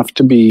would have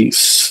to be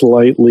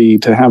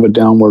to have a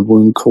downward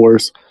wound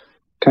course,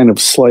 kind of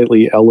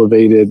slightly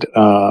elevated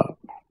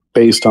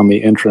based on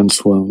the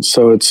entrance wound.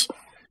 So it's,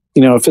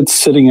 if it's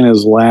sitting in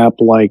his lap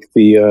like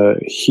he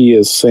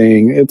is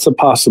saying, it's a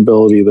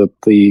possibility that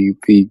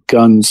the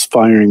gun's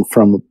firing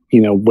from,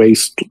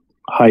 waist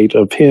height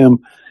of him,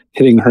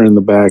 hitting her in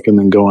the back and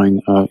then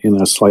going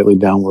in a slightly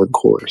downward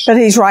course. But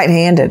he's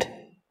right-handed.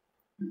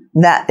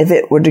 That if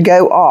it were to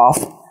go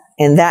off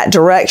in that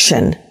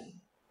direction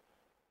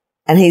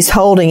and he's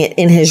holding it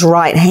in his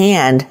right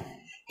hand,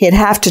 he'd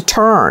have to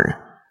turn.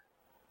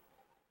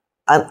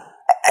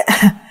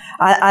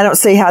 I don't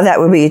see how that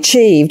would be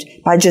achieved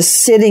by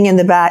just sitting in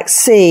the back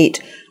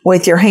seat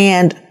with your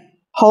hand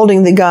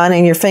holding the gun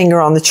and your finger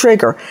on the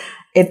trigger.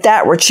 If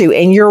that were true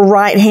and you're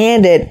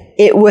right-handed,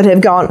 it would have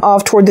gone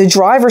off toward the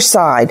driver's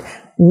side,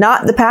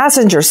 not the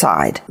passenger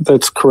side.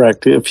 That's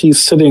correct. If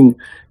he's sitting,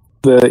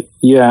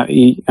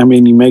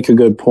 you make a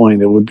good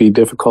point. It would be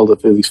difficult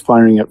if he's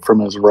firing it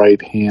from his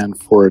right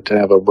hand for it to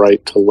have a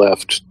right to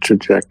left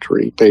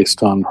trajectory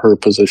based on her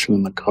position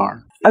in the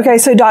car. Okay,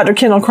 so Dr.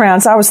 Kendall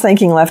Krause, I was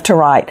thinking left to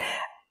right.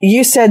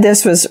 You said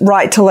this was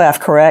right to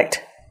left,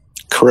 correct?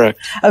 Correct.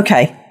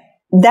 Okay,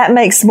 that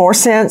makes more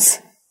sense.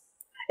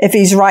 If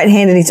he's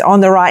right-handed, he's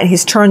on the right,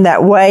 he's turned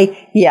that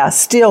way,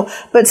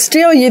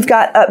 still you've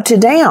got up to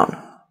down.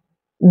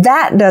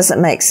 That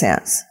doesn't make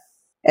sense.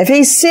 If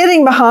he's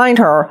sitting behind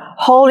her,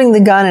 holding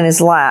the gun in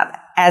his lap,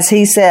 as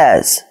he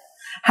says,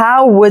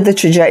 how would the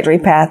trajectory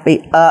path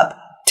be up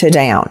to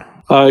down?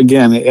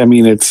 Again,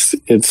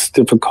 it's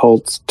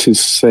difficult to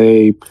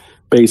say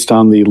based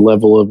on the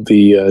level of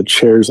the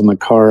chairs in the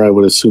car. I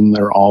would assume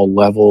they're all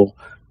level.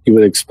 You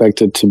would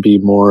expect it to be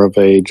more of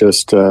a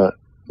just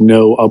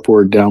no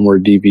upward,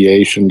 downward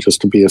deviation, just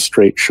to be a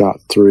straight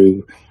shot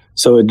through.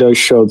 So it does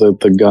show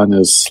that the gun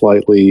is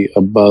slightly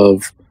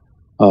above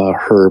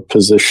her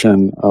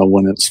position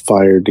when it's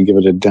fired to give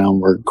it a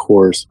downward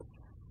course.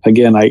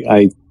 Again,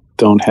 I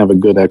don't have a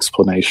good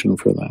explanation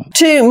for that.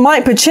 To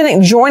Mike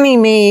Pachinek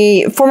joining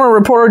me, former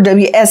reporter,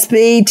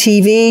 WSB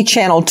TV,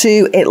 Channel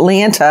 2,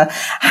 Atlanta.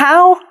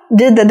 How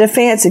did the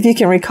defense, if you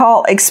can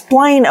recall,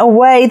 explain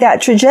away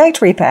that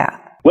trajectory path?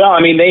 Well,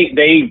 I mean,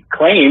 they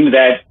claim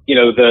that,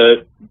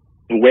 the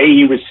way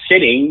he was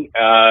sitting,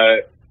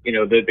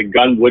 the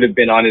gun would have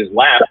been on his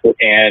lap.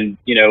 And,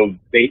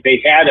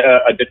 they had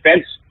a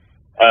defense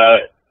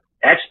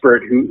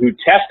expert who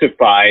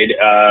testified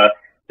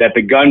that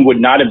the gun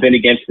would not have been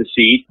against the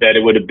seat, that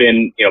it would have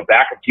been,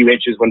 back a few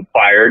inches when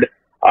fired.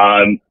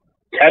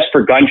 Tests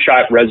for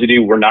gunshot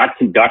residue were not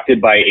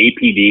conducted by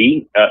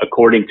APD,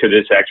 according to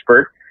this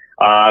expert.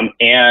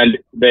 And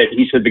that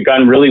he said the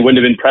gun really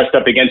wouldn't have been pressed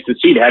up against the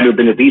seat, it had to have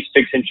been at least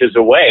 6 inches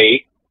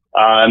away,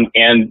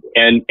 and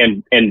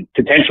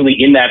potentially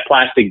in that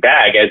plastic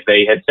bag, as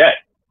they had said.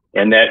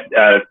 And that,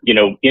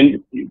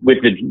 with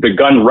the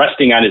gun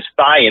resting on his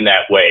thigh in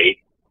that way,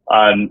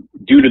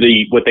 due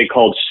to what they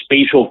called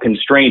spatial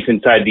constraints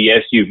inside the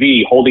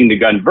SUV, holding the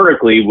gun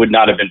vertically would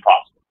not have been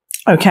possible.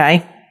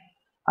 Okay.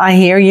 I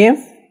hear you.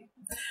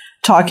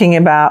 Talking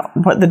about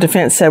what the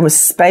defense said was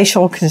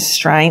spatial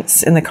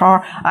constraints in the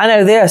car. I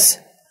know this.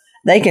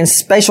 They can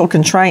spatial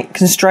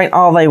constraint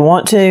all they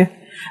want to,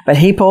 but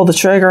he pulled the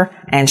trigger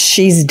and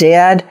she's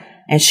dead,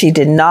 and she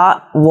did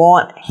not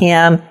want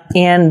him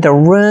in the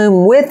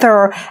room with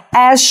her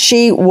as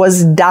she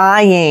was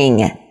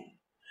dying.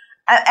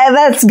 And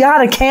that's got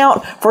to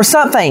count for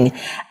something.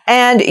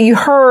 And you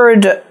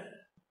heard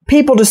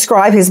people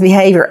describe his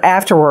behavior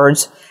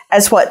afterwards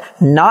as what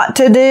not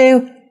to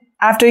do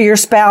after your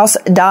spouse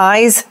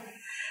dies.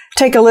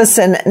 Take a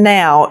listen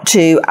now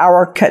to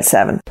our Cut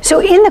 7. So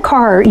in the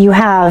car, you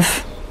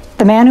have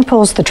the man who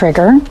pulls the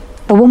trigger,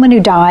 the woman who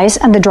dies,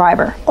 and the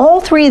driver.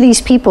 All three of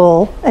these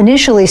people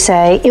initially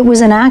say it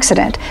was an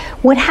accident.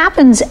 What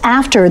happens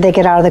after they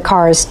get out of the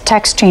car is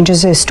Tex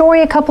changes his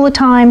story a couple of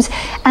times,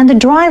 and the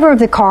driver of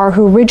the car,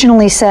 who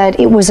originally said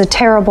it was a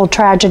terrible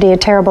tragedy, a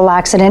terrible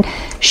accident,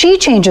 she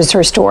changes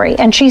her story,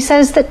 and she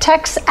says that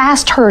Tex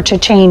asked her to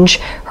change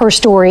her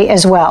story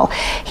as well.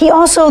 He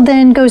also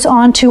then goes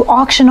on to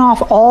auction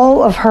off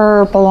all of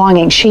her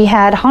belongings. She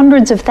had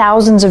hundreds of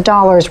thousands of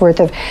dollars worth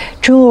of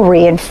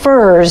jewelry and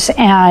furs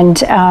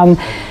and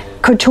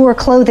couture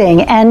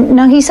clothing. And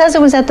no, he says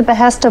it was at the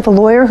behest of a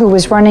lawyer who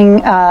was running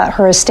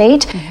her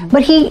estate. Mm-hmm.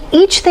 But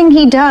each thing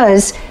he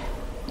does,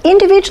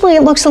 individually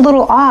it looks a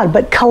little odd,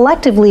 but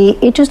collectively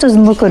it just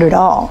doesn't look good at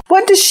all.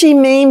 What does she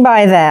mean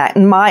by that?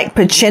 Mike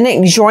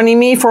Pachinek joining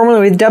me,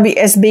 formerly with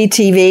WSB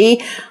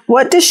TV.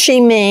 What does she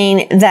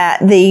mean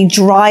that the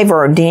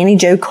driver, Danny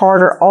Jo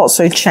Carter,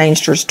 also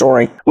changed her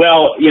story?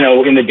 Well,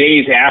 in the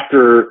days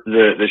after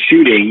the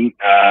shooting,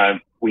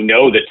 we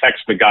know that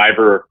Tex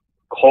McIver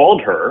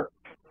called her,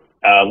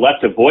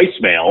 left a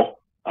voicemail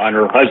on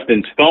her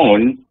husband's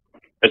phone,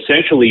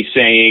 essentially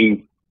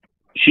saying,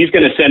 she's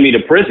going to send me to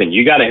prison.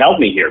 You got to help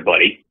me here,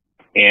 buddy.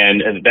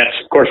 And that's,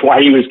 of course, why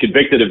he was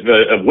convicted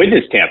of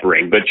witness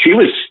tampering. But she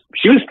was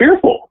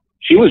fearful.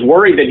 She was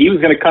worried that he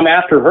was going to come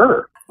after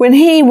her. When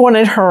he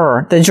wanted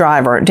her, the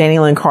driver, Danny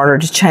Lynn Carter,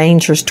 to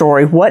change her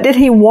story, what did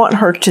he want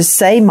her to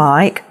say,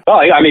 Mike? Oh,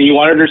 I mean, he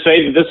wanted her to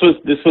say that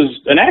this was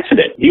an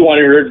accident. He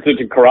wanted her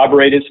to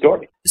corroborate his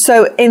story.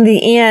 So in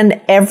the end,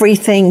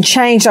 everything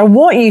changed. I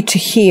want you to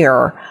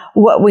hear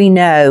what we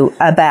know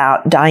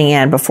about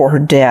Diane before her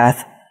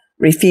death,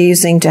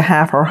 refusing to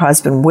have her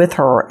husband with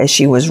her as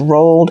she was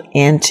rolled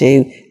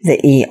into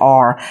the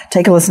ER.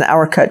 Take a listen to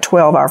our Cut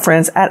 12, our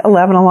friends at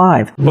 11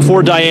 Alive.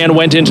 Before Diane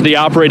went into the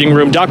operating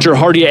room, Dr.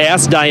 Hardy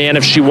asked Diane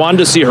if she wanted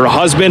to see her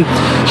husband.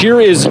 Here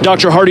is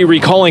Dr. Hardy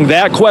recalling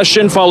that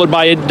question, followed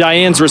by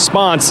Diane's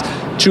response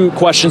to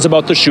questions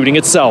about the shooting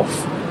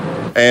itself.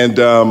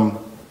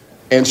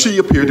 And she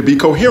appeared to be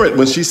coherent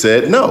when she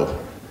said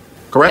no.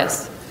 Correct?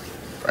 Yes.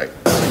 Right.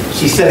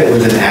 She said it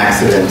was an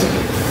accident.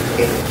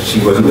 She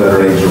wasn't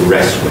under any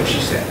duress when she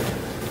said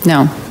it.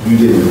 No. You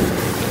didn't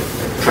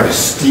try to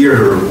steer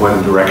her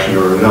one direction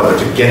or another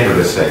to get her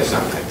to say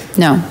something.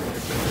 No.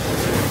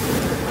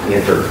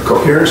 In her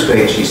coherent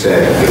state, she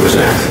said it was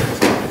an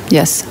accident.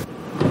 Yes.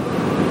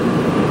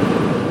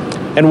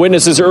 And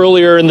witnesses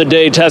earlier in the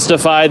day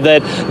testified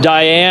that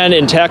Diane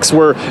and Tex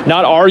were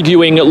not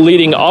arguing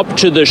leading up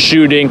to the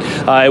shooting.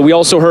 We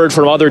also heard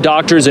from other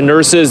doctors and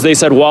nurses. They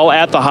said while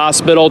at the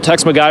hospital,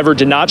 Tex McIver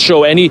did not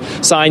show any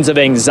signs of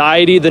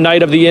anxiety the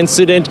night of the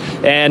incident,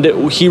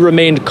 and he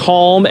remained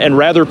calm and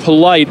rather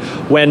polite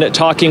when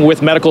talking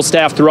with medical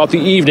staff throughout the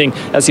evening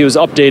as he was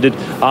updated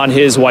on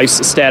his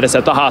wife's status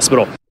at the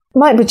hospital.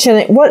 Mike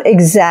Pachinek, what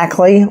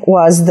exactly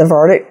was the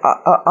verdict?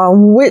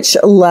 On which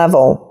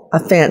level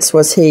offense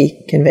was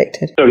he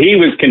convicted? So he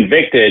was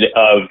convicted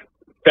of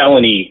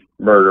felony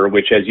murder,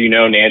 which, as you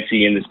know,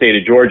 Nancy, in the state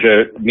of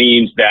Georgia,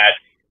 means that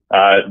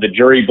the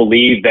jury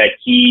believed that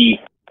he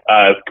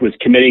was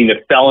committing the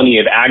felony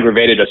of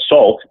aggravated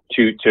assault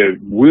to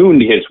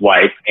wound his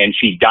wife, and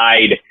she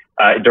died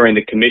during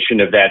the commission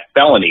of that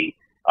felony.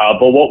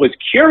 But what was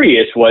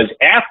curious was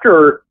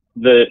after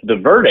the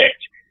verdict,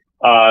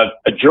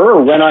 a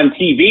juror went on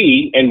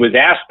TV and was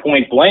asked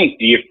point blank,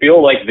 do you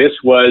feel like this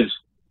was,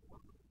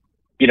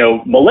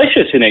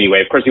 malicious in any way?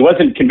 Of course, he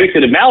wasn't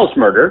convicted of malice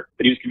murder,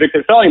 but he was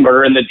convicted of felony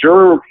murder, and the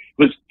juror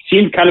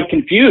seemed kind of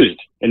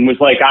confused and was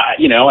like, I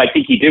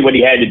think he did what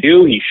he had to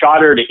do. He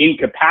shot her to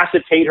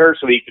incapacitate her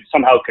so he could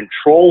somehow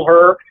control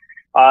her.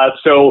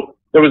 So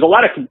there was a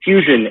lot of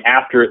confusion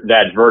after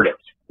that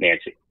verdict,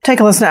 Nancy. Take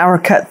a listen to our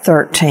cut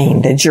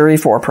 13, the jury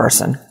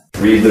foreperson.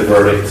 Read the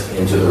verdict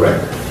into the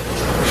record.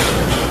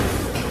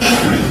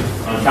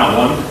 On count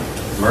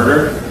 1,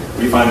 murder,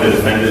 we find the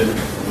defendant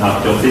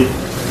not guilty.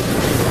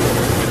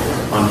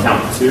 On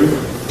count 2,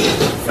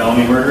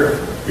 felony murder,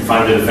 we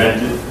find the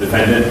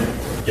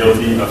defendant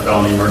guilty of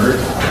felony murder.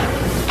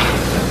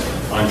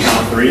 On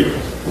count 3,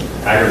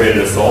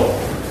 aggravated assault,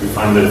 we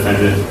find the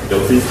defendant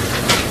guilty.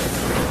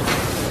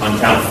 On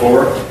count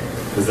 4,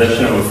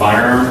 possession of a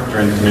firearm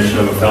during the commission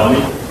of a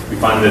felony, we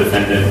find the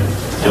defendant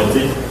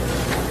guilty.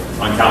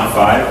 On count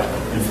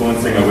 5,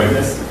 influencing a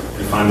witness,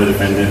 we find the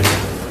defendant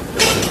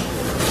guilty.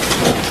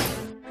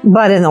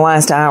 But in the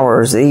last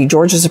hours, the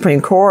Georgia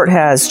Supreme Court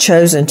has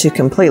chosen to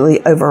completely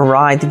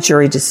override the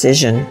jury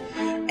decision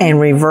and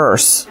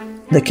reverse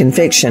the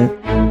conviction.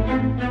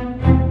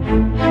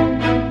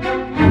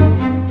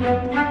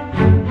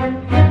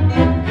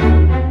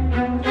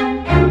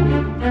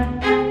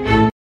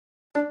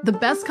 The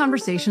best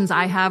conversations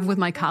I have with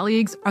my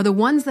colleagues are the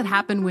ones that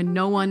happen when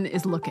no one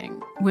is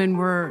looking, when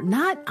we're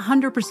not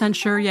 100%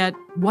 sure yet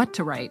what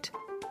to write.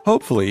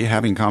 Hopefully,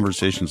 having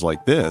conversations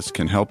like this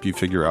can help you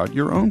figure out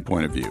your own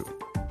point of view.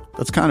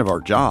 That's kind of our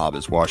job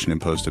as Washington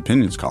Post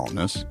opinions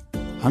columnists.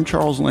 I'm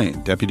Charles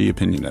Lane, Deputy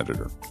Opinion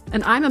Editor.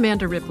 And I'm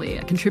Amanda Ripley,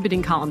 a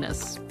contributing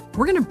columnist.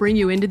 We're going to bring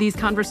you into these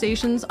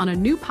conversations on a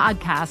new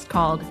podcast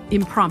called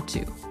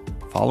Impromptu.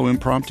 Follow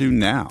Impromptu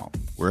now,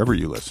 wherever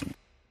you listen.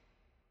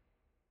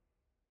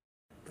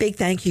 Big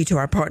thank you to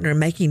our partner in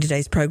making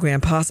today's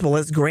program possible.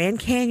 It's Grand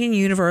Canyon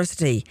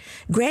University.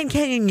 Grand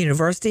Canyon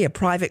University, a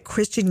private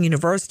Christian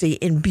university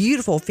in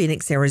beautiful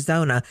Phoenix,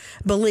 Arizona,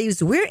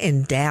 believes we're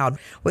endowed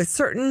with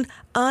certain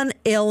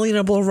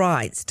unalienable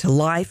rights to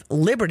life,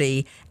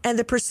 liberty, and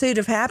the pursuit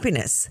of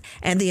happiness.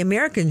 And the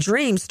American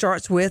dream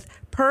starts with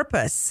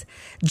purpose.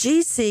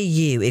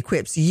 GCU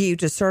equips you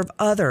to serve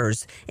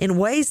others in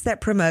ways that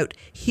promote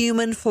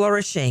human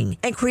flourishing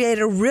and create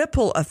a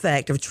ripple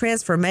effect of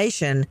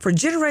transformation for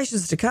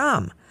generations to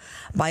come.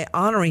 By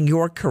honoring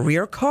your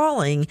career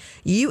calling,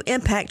 you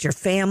impact your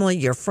family,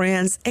 your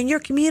friends, and your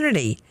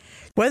community.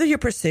 Whether your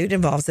pursuit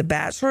involves a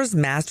bachelor's,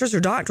 master's, or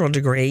doctoral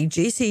degree,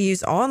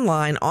 GCU's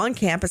online,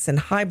 on-campus, and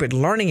hybrid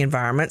learning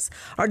environments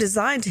are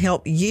designed to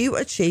help you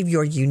achieve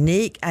your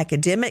unique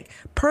academic,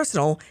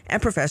 personal, and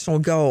professional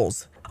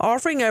goals.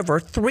 Offering over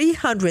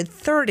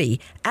 330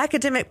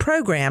 academic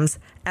programs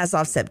as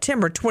of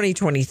September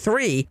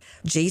 2023,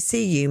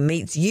 GCU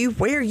meets you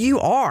where you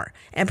are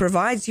and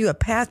provides you a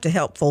path to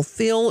help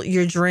fulfill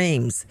your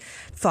dreams.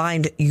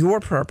 Find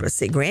your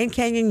purpose at Grand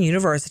Canyon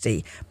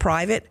University,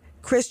 private,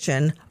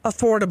 Christian,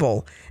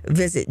 affordable.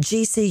 Visit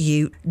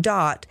gcu.edu.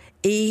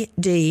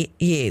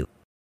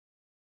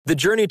 The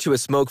journey to a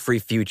smoke-free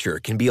future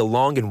can be a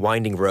long and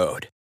winding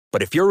road.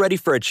 But if you're ready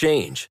for a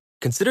change,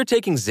 consider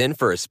taking Zyn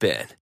for a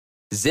spin.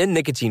 Zyn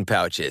nicotine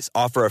pouches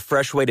offer a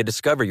fresh way to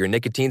discover your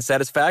nicotine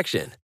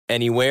satisfaction.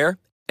 Anywhere,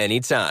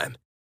 anytime.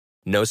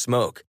 No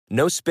smoke,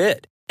 no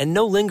spit, and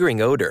no lingering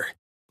odor.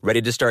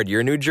 Ready to start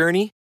your new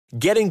journey?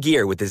 Get in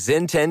gear with the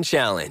Zyn 10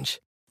 Challenge.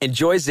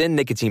 Enjoy Zyn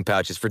nicotine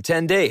pouches for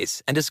 10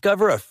 days and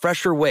discover a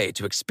fresher way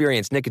to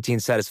experience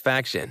nicotine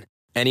satisfaction.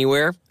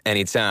 Anywhere,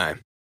 anytime.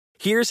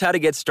 Here's how to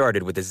get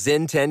started with the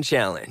Zyn 10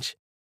 Challenge.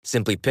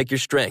 Simply pick your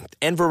strength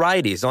and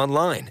varieties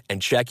online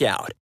and check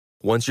out.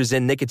 Once your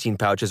Zyn nicotine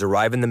pouches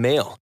arrive in the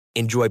mail,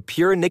 enjoy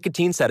pure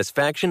nicotine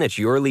satisfaction at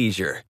your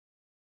leisure.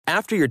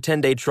 After your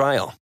 10-day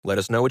trial, let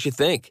us know what you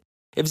think.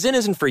 If Zyn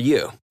isn't for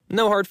you,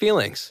 no hard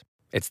feelings.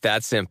 It's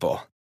that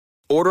simple.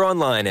 Order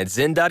online at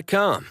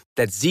Zyn.com,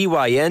 that's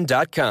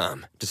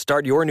ZYN.com, to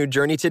start your new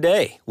journey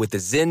today with the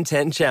Zyn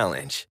 10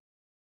 Challenge.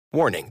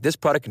 Warning, this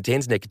product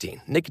contains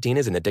nicotine. Nicotine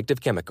is an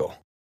addictive chemical.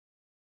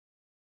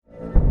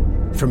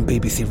 From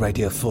BBC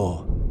Radio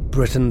 4,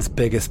 Britain's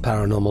biggest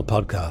paranormal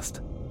podcast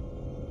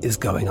is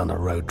going on a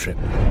road trip.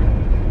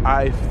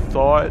 I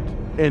thought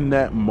in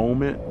that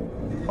moment,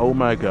 oh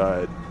my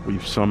God,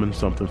 we've summoned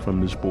something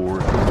from this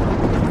board.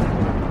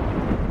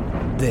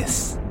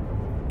 This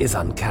is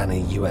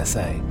Uncanny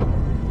USA.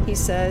 He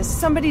says,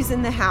 somebody's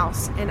in the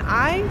house, and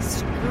I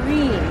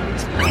screamed.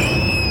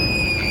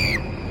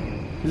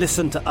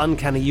 Listen to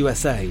Uncanny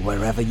USA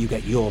wherever you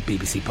get your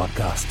BBC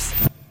podcasts,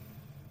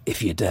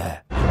 if you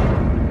dare.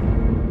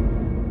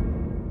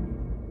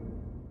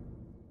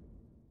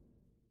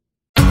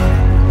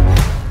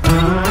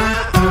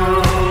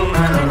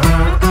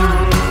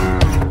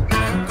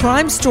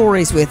 Crime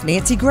Stories with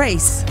Nancy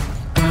Grace.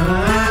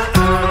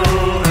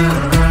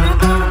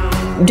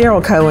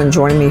 Daryl Cohen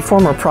joining me,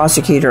 former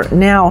prosecutor,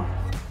 now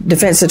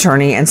defense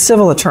attorney and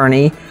civil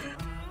attorney.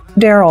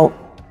 Daryl,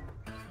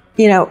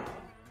 you know,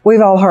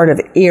 we've all heard of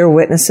ear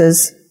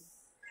witnesses.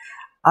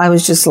 I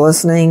was just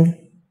listening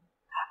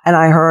and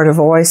I heard a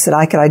voice that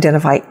I could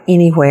identify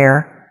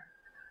anywhere.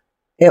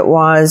 It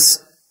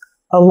was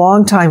a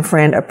longtime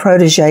friend, a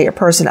protege, a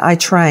person I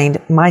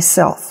trained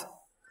myself,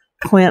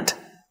 Clint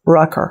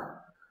Rucker,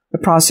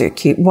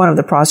 one of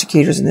the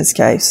prosecutors in this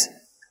case.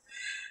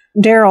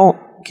 Daryl,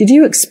 could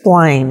you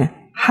explain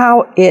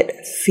how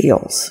it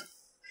feels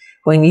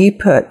when you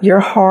put your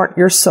heart,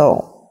 your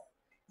soul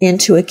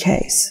into a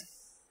case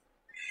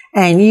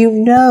and you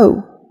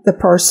know the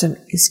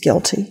person is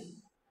guilty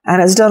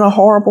and has done a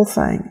horrible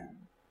thing,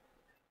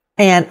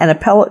 and an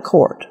appellate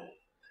court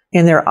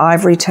in their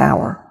ivory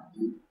tower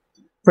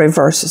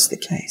reverses the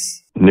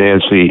case?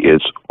 Nancy,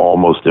 it's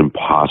almost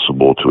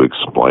impossible to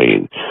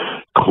explain.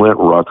 Clint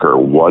Rucker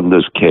won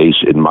this case,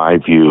 in my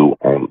view,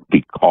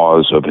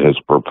 because of his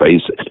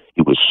pervasive.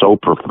 He was so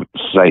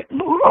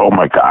oh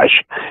my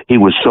gosh, he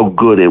was so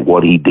good at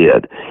what he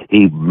did.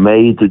 He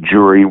made the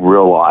jury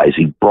realize.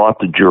 He brought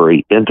the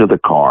jury into the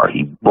car.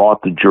 He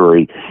brought the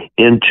jury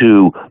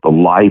into the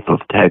life of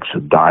Tex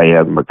and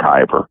Diane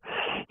McIver.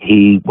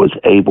 He was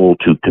able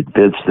to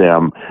convince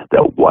them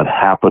that what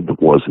happened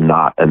was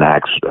not an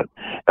accident.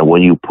 And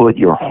when you put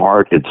your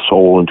heart and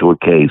soul into a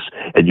case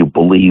and you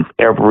believe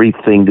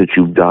everything that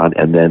you've done,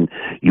 and then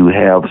you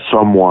have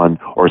someone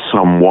or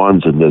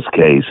someones in this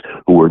case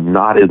who are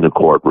not in the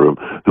courtroom,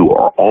 who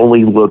are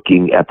only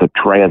looking at the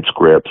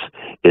transcripts,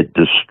 it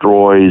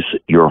destroys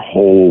your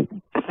whole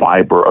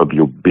fiber of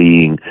your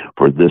being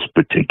for this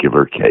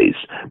particular case,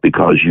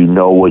 because you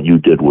know what you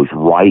did was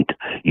right,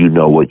 you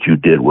know what you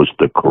did was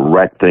the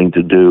correct thing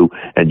to do,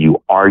 and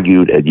you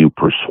argued and you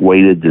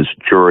persuaded this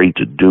jury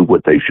to do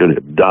what they should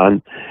have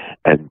done.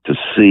 And to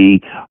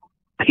see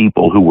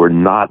people who were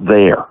not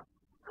there,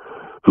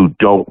 who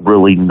don't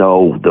really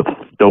know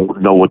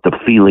what the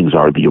feelings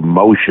are, the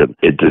emotion,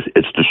 it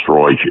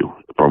destroys you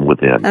from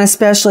within. And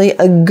especially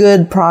a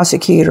good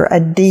prosecutor, a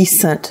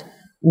decent,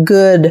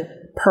 good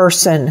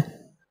person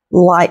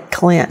like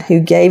Clint, who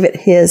gave it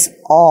his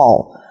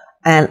all.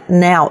 And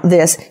now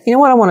this. You know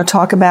what I want to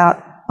talk about?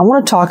 I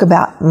want to talk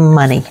about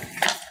money.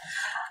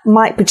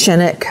 Mike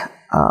Pachinik,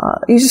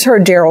 you just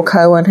heard Daryl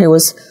Cohen, who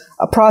was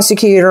a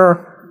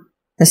prosecutor in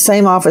the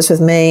same office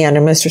with me under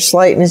Mr.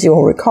 Slayton, as you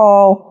will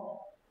recall,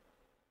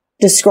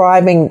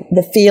 describing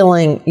the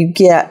feeling you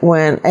get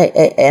when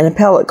an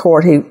appellate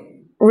court who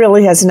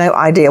really has no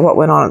idea what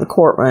went on in the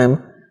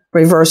courtroom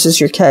reverses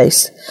your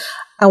case.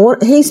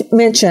 He's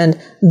mentioned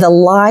the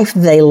life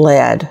they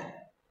led.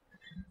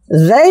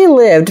 They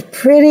lived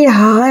pretty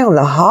high on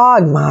the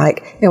hog,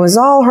 Mike. It was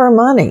all her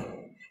money.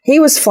 He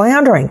was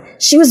floundering.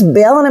 She was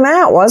bailing him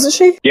out, wasn't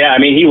she? Yeah, I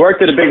mean, he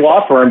worked at a big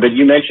law firm, but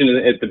you mentioned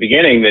at the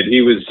beginning that he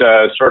was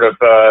sort of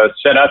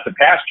set out to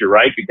pasture,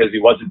 right, because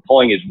he wasn't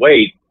pulling his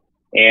weight.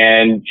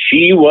 And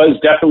she was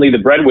definitely the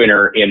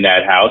breadwinner in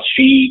that house.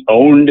 She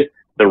owned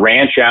the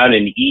ranch out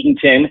in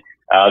Eatonton.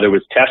 There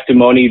was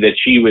testimony that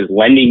she was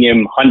lending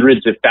him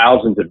hundreds of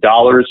thousands of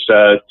dollars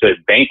to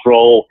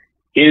bankroll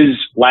his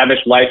lavish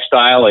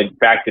lifestyle. In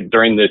fact,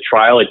 during the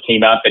trial, it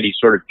came out that he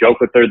sort of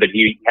joked with her that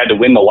he had to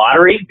win the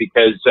lottery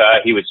because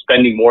he was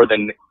spending more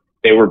than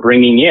they were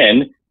bringing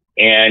in.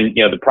 And,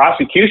 you know, the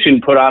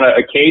prosecution put on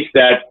a case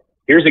that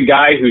here's a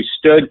guy who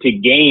stood to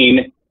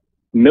gain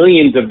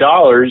millions of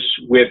dollars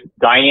with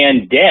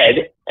Diane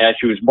dead, and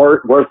she was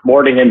worth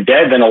more to him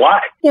dead than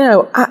alive. You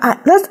know,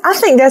 I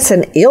think that's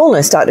an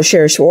illness, Dr.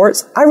 Sherry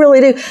Schwartz. I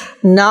really do.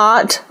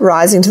 Not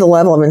rising to the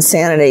level of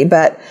insanity,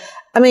 but,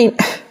 I mean,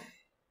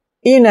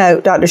 you know,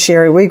 Dr.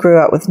 Sherry, we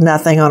grew up with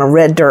nothing on a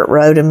red dirt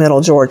road in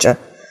middle Georgia.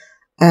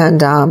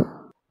 And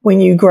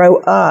when you grow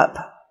up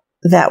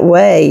that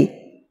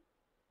way,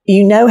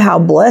 you know how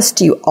blessed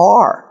you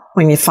are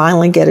when you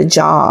finally get a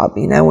job,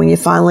 you know, when you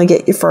finally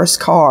get your first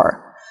car.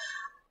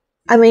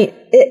 I mean,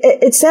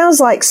 it sounds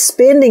like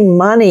spending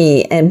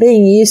money and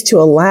being used to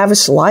a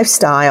lavish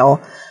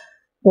lifestyle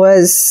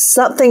was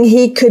something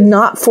he could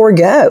not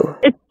forego.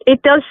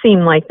 It does seem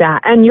like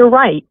that. And you're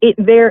right. It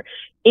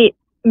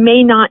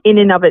may not in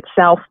and of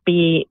itself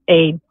be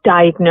a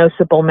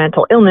diagnosable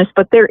mental illness,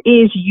 but there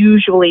is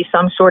usually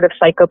some sort of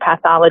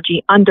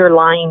psychopathology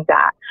underlying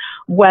that.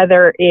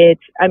 Whether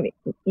it's, I mean,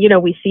 you know,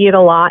 we see it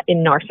a lot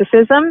in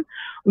narcissism.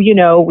 You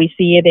know, we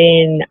see it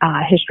in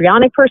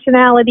histrionic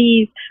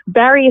personalities,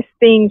 various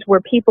things where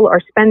people are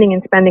spending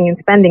and spending and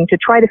spending to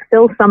try to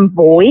fill some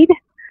void,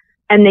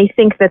 and they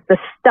think that the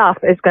stuff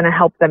is going to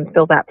help them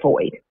fill that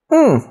void.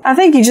 I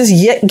think you just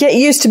get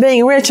used to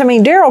being rich. I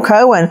mean, Daryl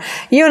Cohen,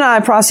 you and I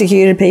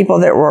prosecuted people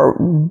that were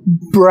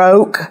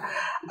broke.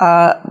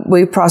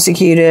 We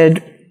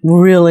prosecuted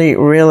really,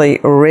 really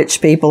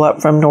rich people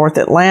up from North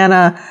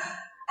Atlanta.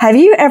 Have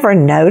you ever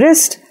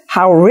noticed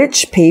how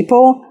rich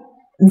people,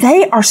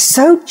 they are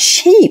so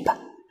cheap?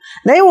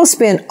 They will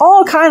spend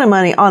all kind of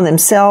money on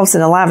themselves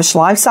in a lavish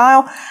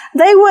lifestyle.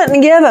 They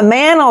wouldn't give a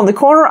man on the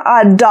corner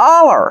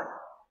 $1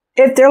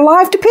 if their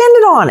life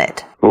depended on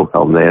it.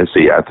 Well,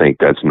 Nancy, I think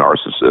that's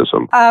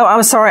narcissism. Oh,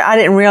 I'm sorry. I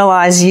didn't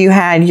realize you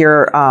had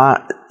your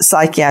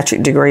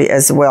psychiatric degree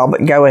as well,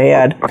 but go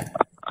ahead.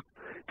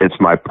 It's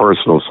my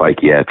personal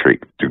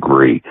psychiatric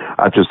degree.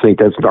 I just think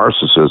that's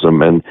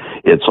narcissism, and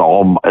it's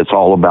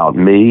all about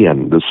me,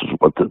 and this is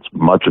what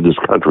much of this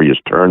country has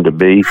turned to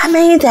be. I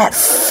mean, that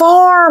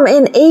farm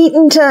in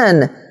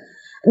Eatonton,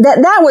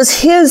 that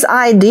was his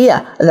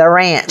idea, the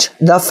ranch,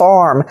 the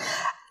farm.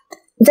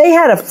 They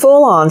had a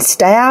full-on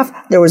staff.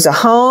 There was a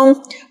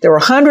home. There were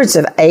hundreds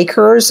of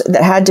acres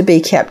that had to be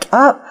kept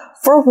up.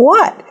 For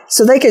what?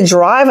 So they could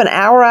drive an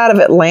hour out of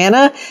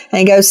Atlanta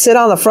and go sit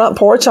on the front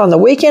porch on the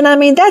weekend? I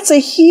mean, that's a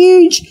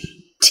huge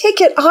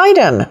ticket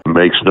item.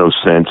 Makes no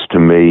sense to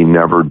me,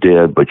 never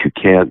did, but you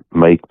can't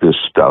make this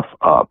stuff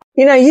up.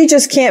 You know, you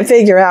just can't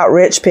figure out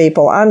rich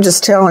people. I'm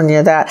just telling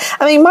you that.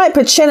 I mean, Mike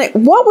Pachinik,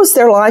 what was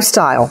their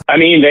lifestyle? I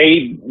mean,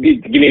 to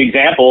give you an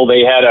example,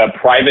 they had a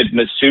private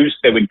masseuse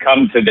that would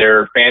come to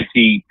their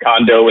fancy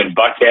condo in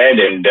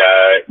Buckhead and,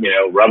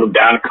 rub them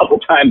down a couple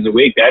times a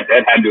week. That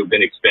had to have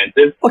been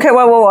expensive. Okay,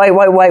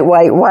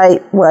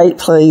 wait,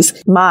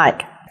 please.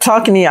 Mike.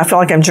 Talking to you, I feel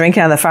like I'm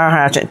drinking out of the fire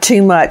hydrant.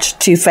 Too much,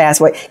 too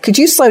fast. Wait, could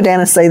you slow down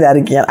and say that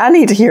again? I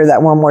need to hear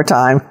that one more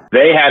time.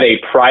 They had a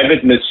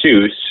private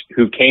masseuse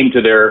who came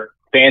to their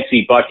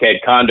fancy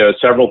Buckhead condo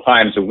several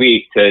times a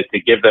week to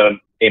give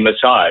them a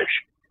massage,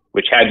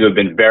 which had to have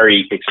been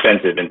very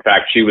expensive. In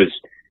fact, she was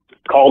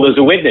called as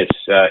a witness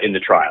in the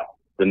trial,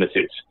 the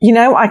masseuse. You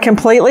know, I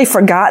completely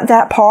forgot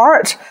that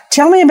part.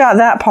 Tell me about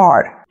that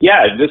part.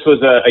 Yeah, this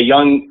was a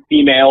young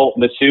female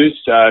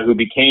masseuse who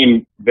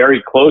became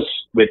very close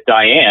with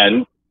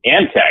Diane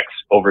and Tex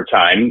over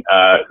time,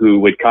 who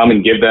would come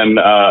and give them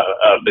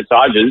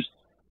massages.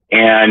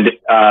 And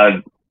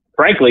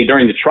frankly,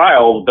 during the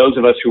trial, those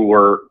of us who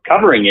were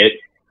covering it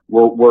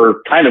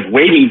were kind of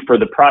waiting for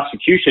the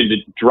prosecution to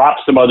drop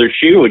some other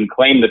shoe and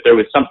claim that there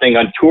was something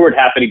untoward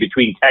happening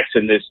between Tex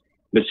and this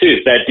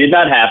masseuse. That did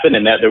not happen,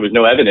 and that there was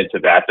no evidence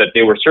of that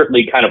they were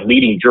certainly kind of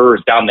leading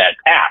jurors down that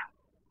path.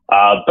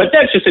 But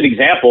that's just an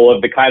example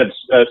of the kind of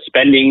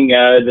spending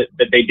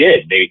that they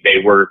did. They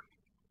were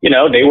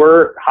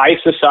high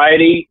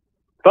society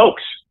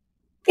folks.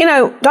 You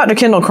know, Dr.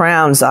 Kendall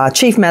Crowns,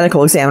 Chief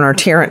Medical Examiner,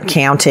 Tarrant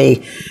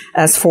County,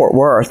 as Fort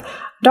Worth.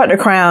 Dr.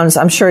 Crowns,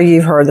 I'm sure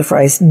you've heard the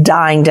phrase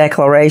dying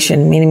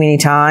declaration many, many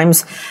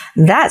times.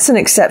 That's an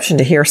exception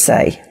to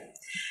hearsay.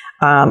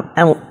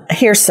 And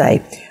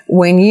hearsay,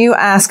 when you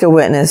ask a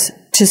witness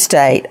to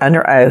state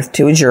under oath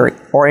to a jury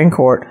or in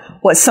court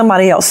what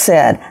somebody else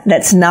said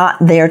that's not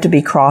there to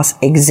be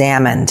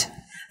cross-examined.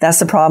 That's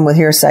the problem with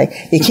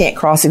hearsay. You can't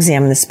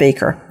cross-examine the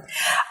speaker.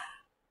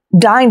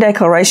 Dying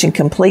declaration,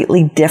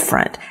 completely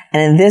different.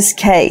 And in this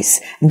case,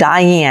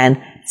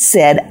 Diane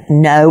said,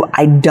 no,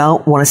 I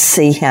don't want to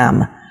see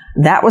him.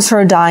 That was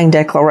her dying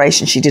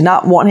declaration. She did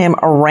not want him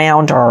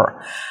around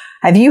her.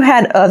 Have you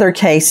had other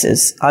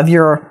cases of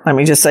your, let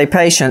me just say,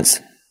 patients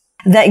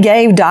that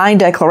gave dying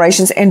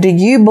declarations? And do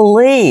you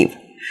believe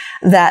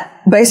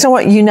that, based on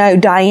what you know,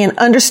 Diane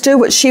understood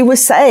what she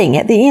was saying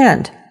at the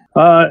end?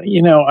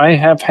 I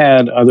have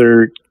had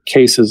other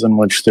cases in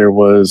which there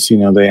was,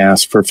 they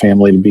asked for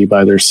family to be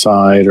by their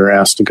side or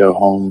asked to go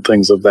home,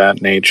 things of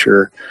that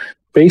nature.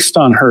 Based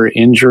on her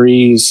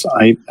injuries,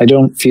 I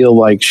don't feel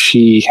like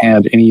she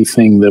had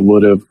anything that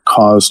would have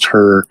caused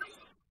her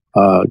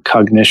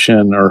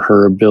cognition or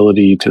her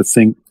ability to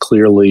think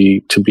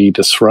clearly to be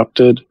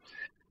disrupted.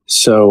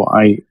 So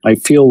I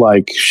feel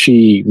like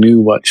she knew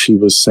what she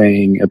was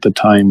saying at the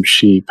time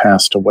she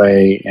passed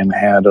away and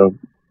had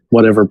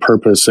whatever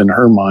purpose in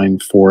her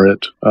mind for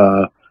it.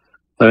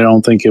 But I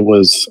don't think it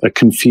was a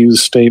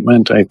confused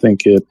statement. I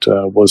think it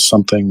was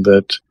something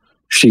that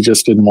she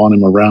just didn't want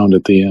him around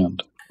at the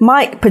end.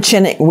 Mike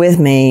Pachinik with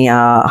me,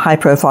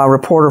 high-profile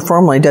reporter,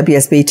 formerly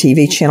WSB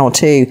TV Channel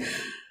 2.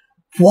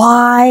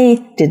 Why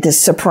did the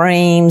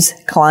Supremes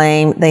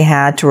claim they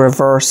had to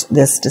reverse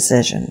this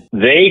decision?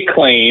 They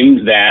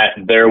claimed that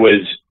there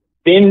was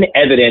thin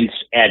evidence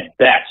at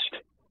best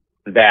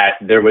that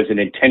there was an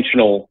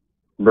intentional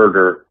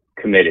murder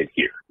committed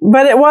here.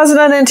 But it wasn't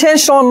an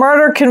intentional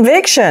murder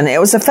conviction. It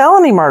was a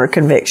felony murder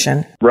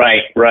conviction.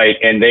 Right.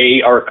 And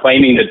they are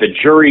claiming that the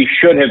jury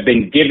should have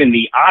been given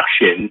the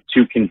option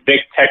to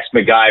convict Tex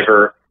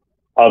McIver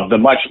of the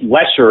much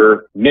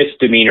lesser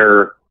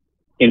misdemeanor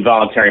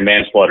involuntary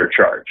manslaughter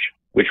charge,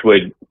 which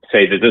would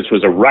say that this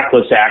was a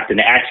reckless act,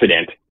 an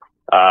accident,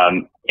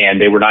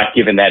 and they were not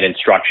given that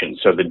instruction.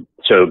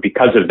 So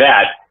because of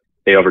that,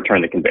 they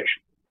overturned the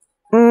conviction.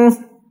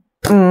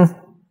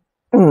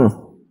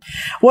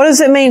 What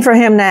does it mean for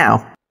him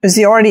now? Is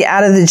he already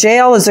out of the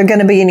jail? Is there going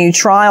to be a new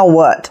trial?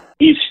 What?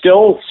 He's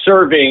still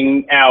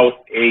serving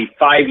out a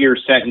 5-year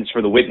sentence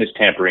for the witness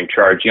tampering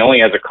charge. He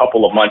only has a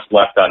couple of months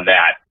left on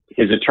that.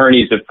 His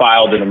attorneys have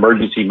filed an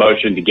emergency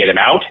motion to get him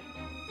out.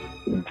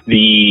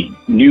 The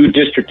new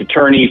district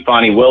attorney,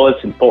 Fonnie Willis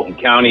in Fulton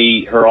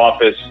County, her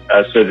office,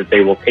 so that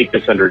they will take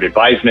this under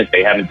advisement.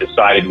 They haven't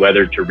decided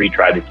whether to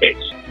retry the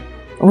case.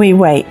 We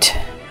wait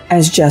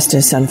as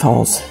justice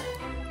unfolds.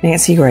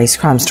 Nancy Grace,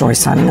 Crime Story,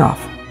 signing off.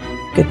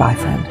 Goodbye,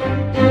 friend.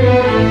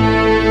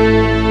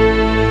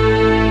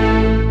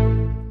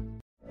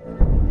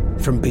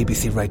 From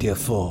BBC Radio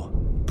 4,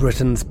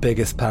 Britain's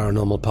biggest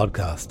paranormal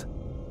podcast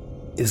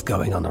is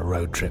going on a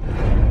road trip.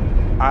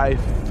 I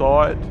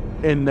thought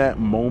in that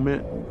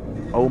moment,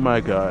 oh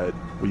my God,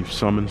 we've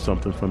summoned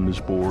something from this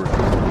board.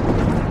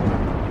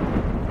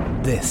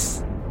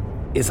 This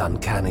is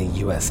Uncanny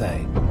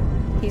USA.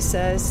 He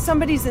says,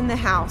 somebody's in the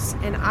house,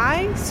 and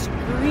I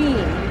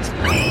screamed.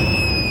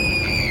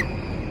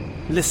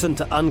 Listen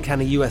to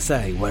Uncanny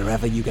USA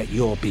wherever you get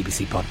your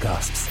BBC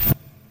podcasts,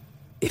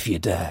 if you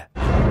dare.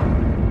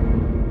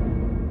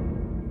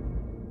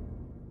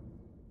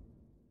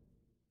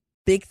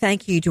 Big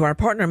thank you to our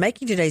partner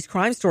making today's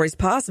crime stories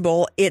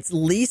possible. It's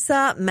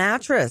Leesa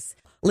Mattress.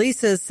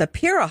 Leesa's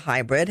Sapira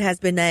Hybrid has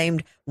been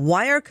named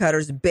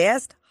Wirecutter's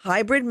best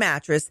hybrid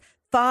mattress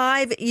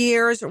 5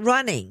 years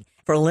running.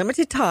 For a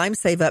limited time,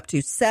 save up to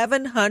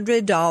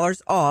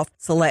 $700 off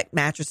select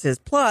mattresses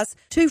plus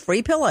 2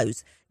 free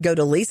pillows. Go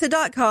to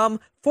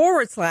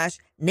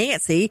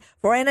Leesa.com/Nancy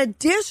for an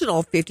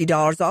additional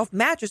 $50 off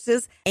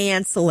mattresses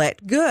and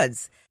select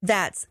goods.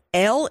 That's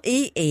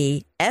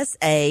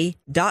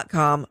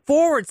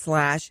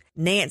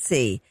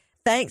LEESA.com/Nancy.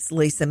 Thanks,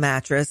 Leesa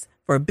Mattress,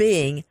 for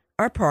being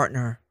our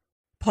partner.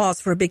 Pause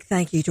for a big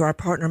thank you to our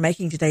partner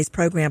making today's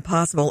program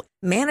possible.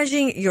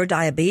 Managing your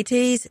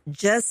diabetes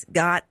just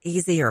got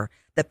easier.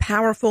 The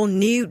powerful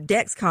new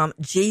Dexcom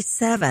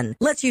G7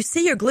 lets you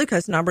see your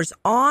glucose numbers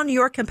on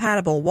your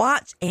compatible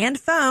watch and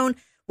phone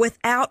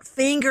without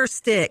finger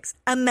sticks.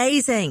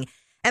 Amazing.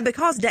 And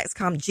because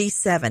Dexcom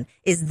G7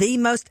 is the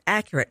most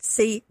accurate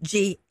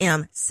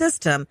CGM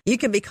system, you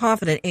can be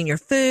confident in your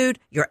food,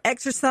 your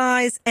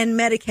exercise, and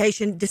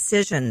medication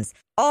decisions.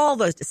 All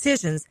those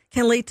decisions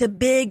can lead to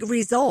big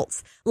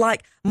results,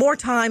 like more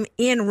time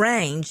in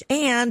range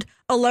and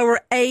a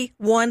lower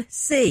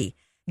A1C.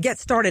 Get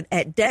started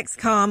at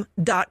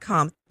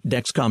Dexcom.com.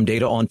 Dexcom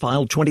data on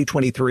file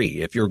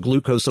 2023. If your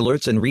glucose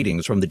alerts and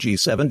readings from the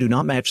G7 do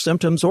not match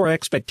symptoms or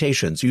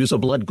expectations, use a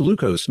blood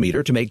glucose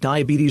meter to make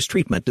diabetes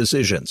treatment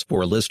decisions.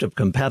 For a list of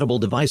compatible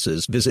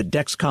devices, visit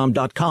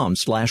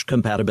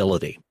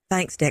Dexcom.com/compatibility.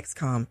 Thanks,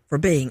 Dexcom, for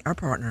being our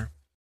partner.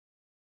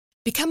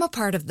 Become a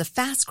part of the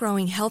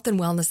fast-growing health and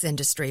wellness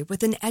industry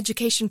with an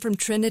education from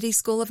Trinity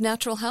School of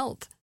Natural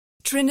Health.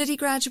 Trinity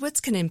graduates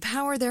can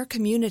empower their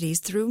communities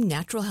through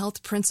natural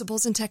health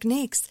principles and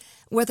techniques,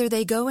 whether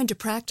they go into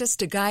practice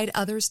to guide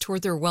others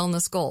toward their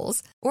wellness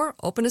goals or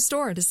open a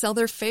store to sell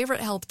their favorite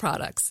health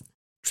products.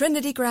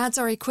 Trinity grads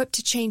are equipped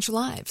to change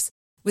lives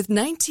with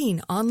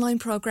 19 online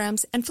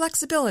programs and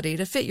flexibility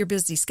to fit your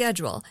busy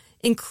schedule,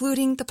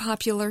 including the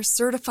popular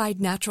Certified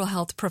Natural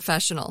Health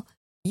Professional.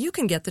 You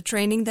can get the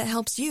training that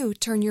helps you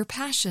turn your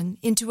passion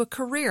into a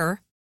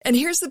career. And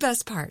here's the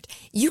best part.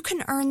 You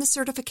can earn the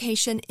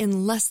certification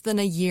in less than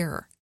a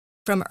year.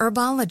 From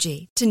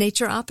herbology to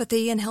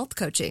naturopathy and health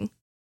coaching,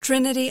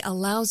 Trinity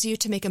allows you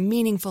to make a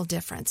meaningful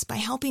difference by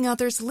helping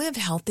others live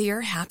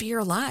healthier,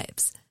 happier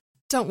lives.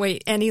 Don't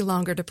wait any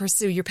longer to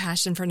pursue your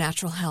passion for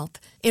natural health.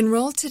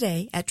 Enroll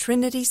today at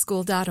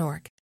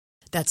trinityschool.org.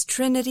 That's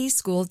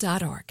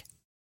trinityschool.org.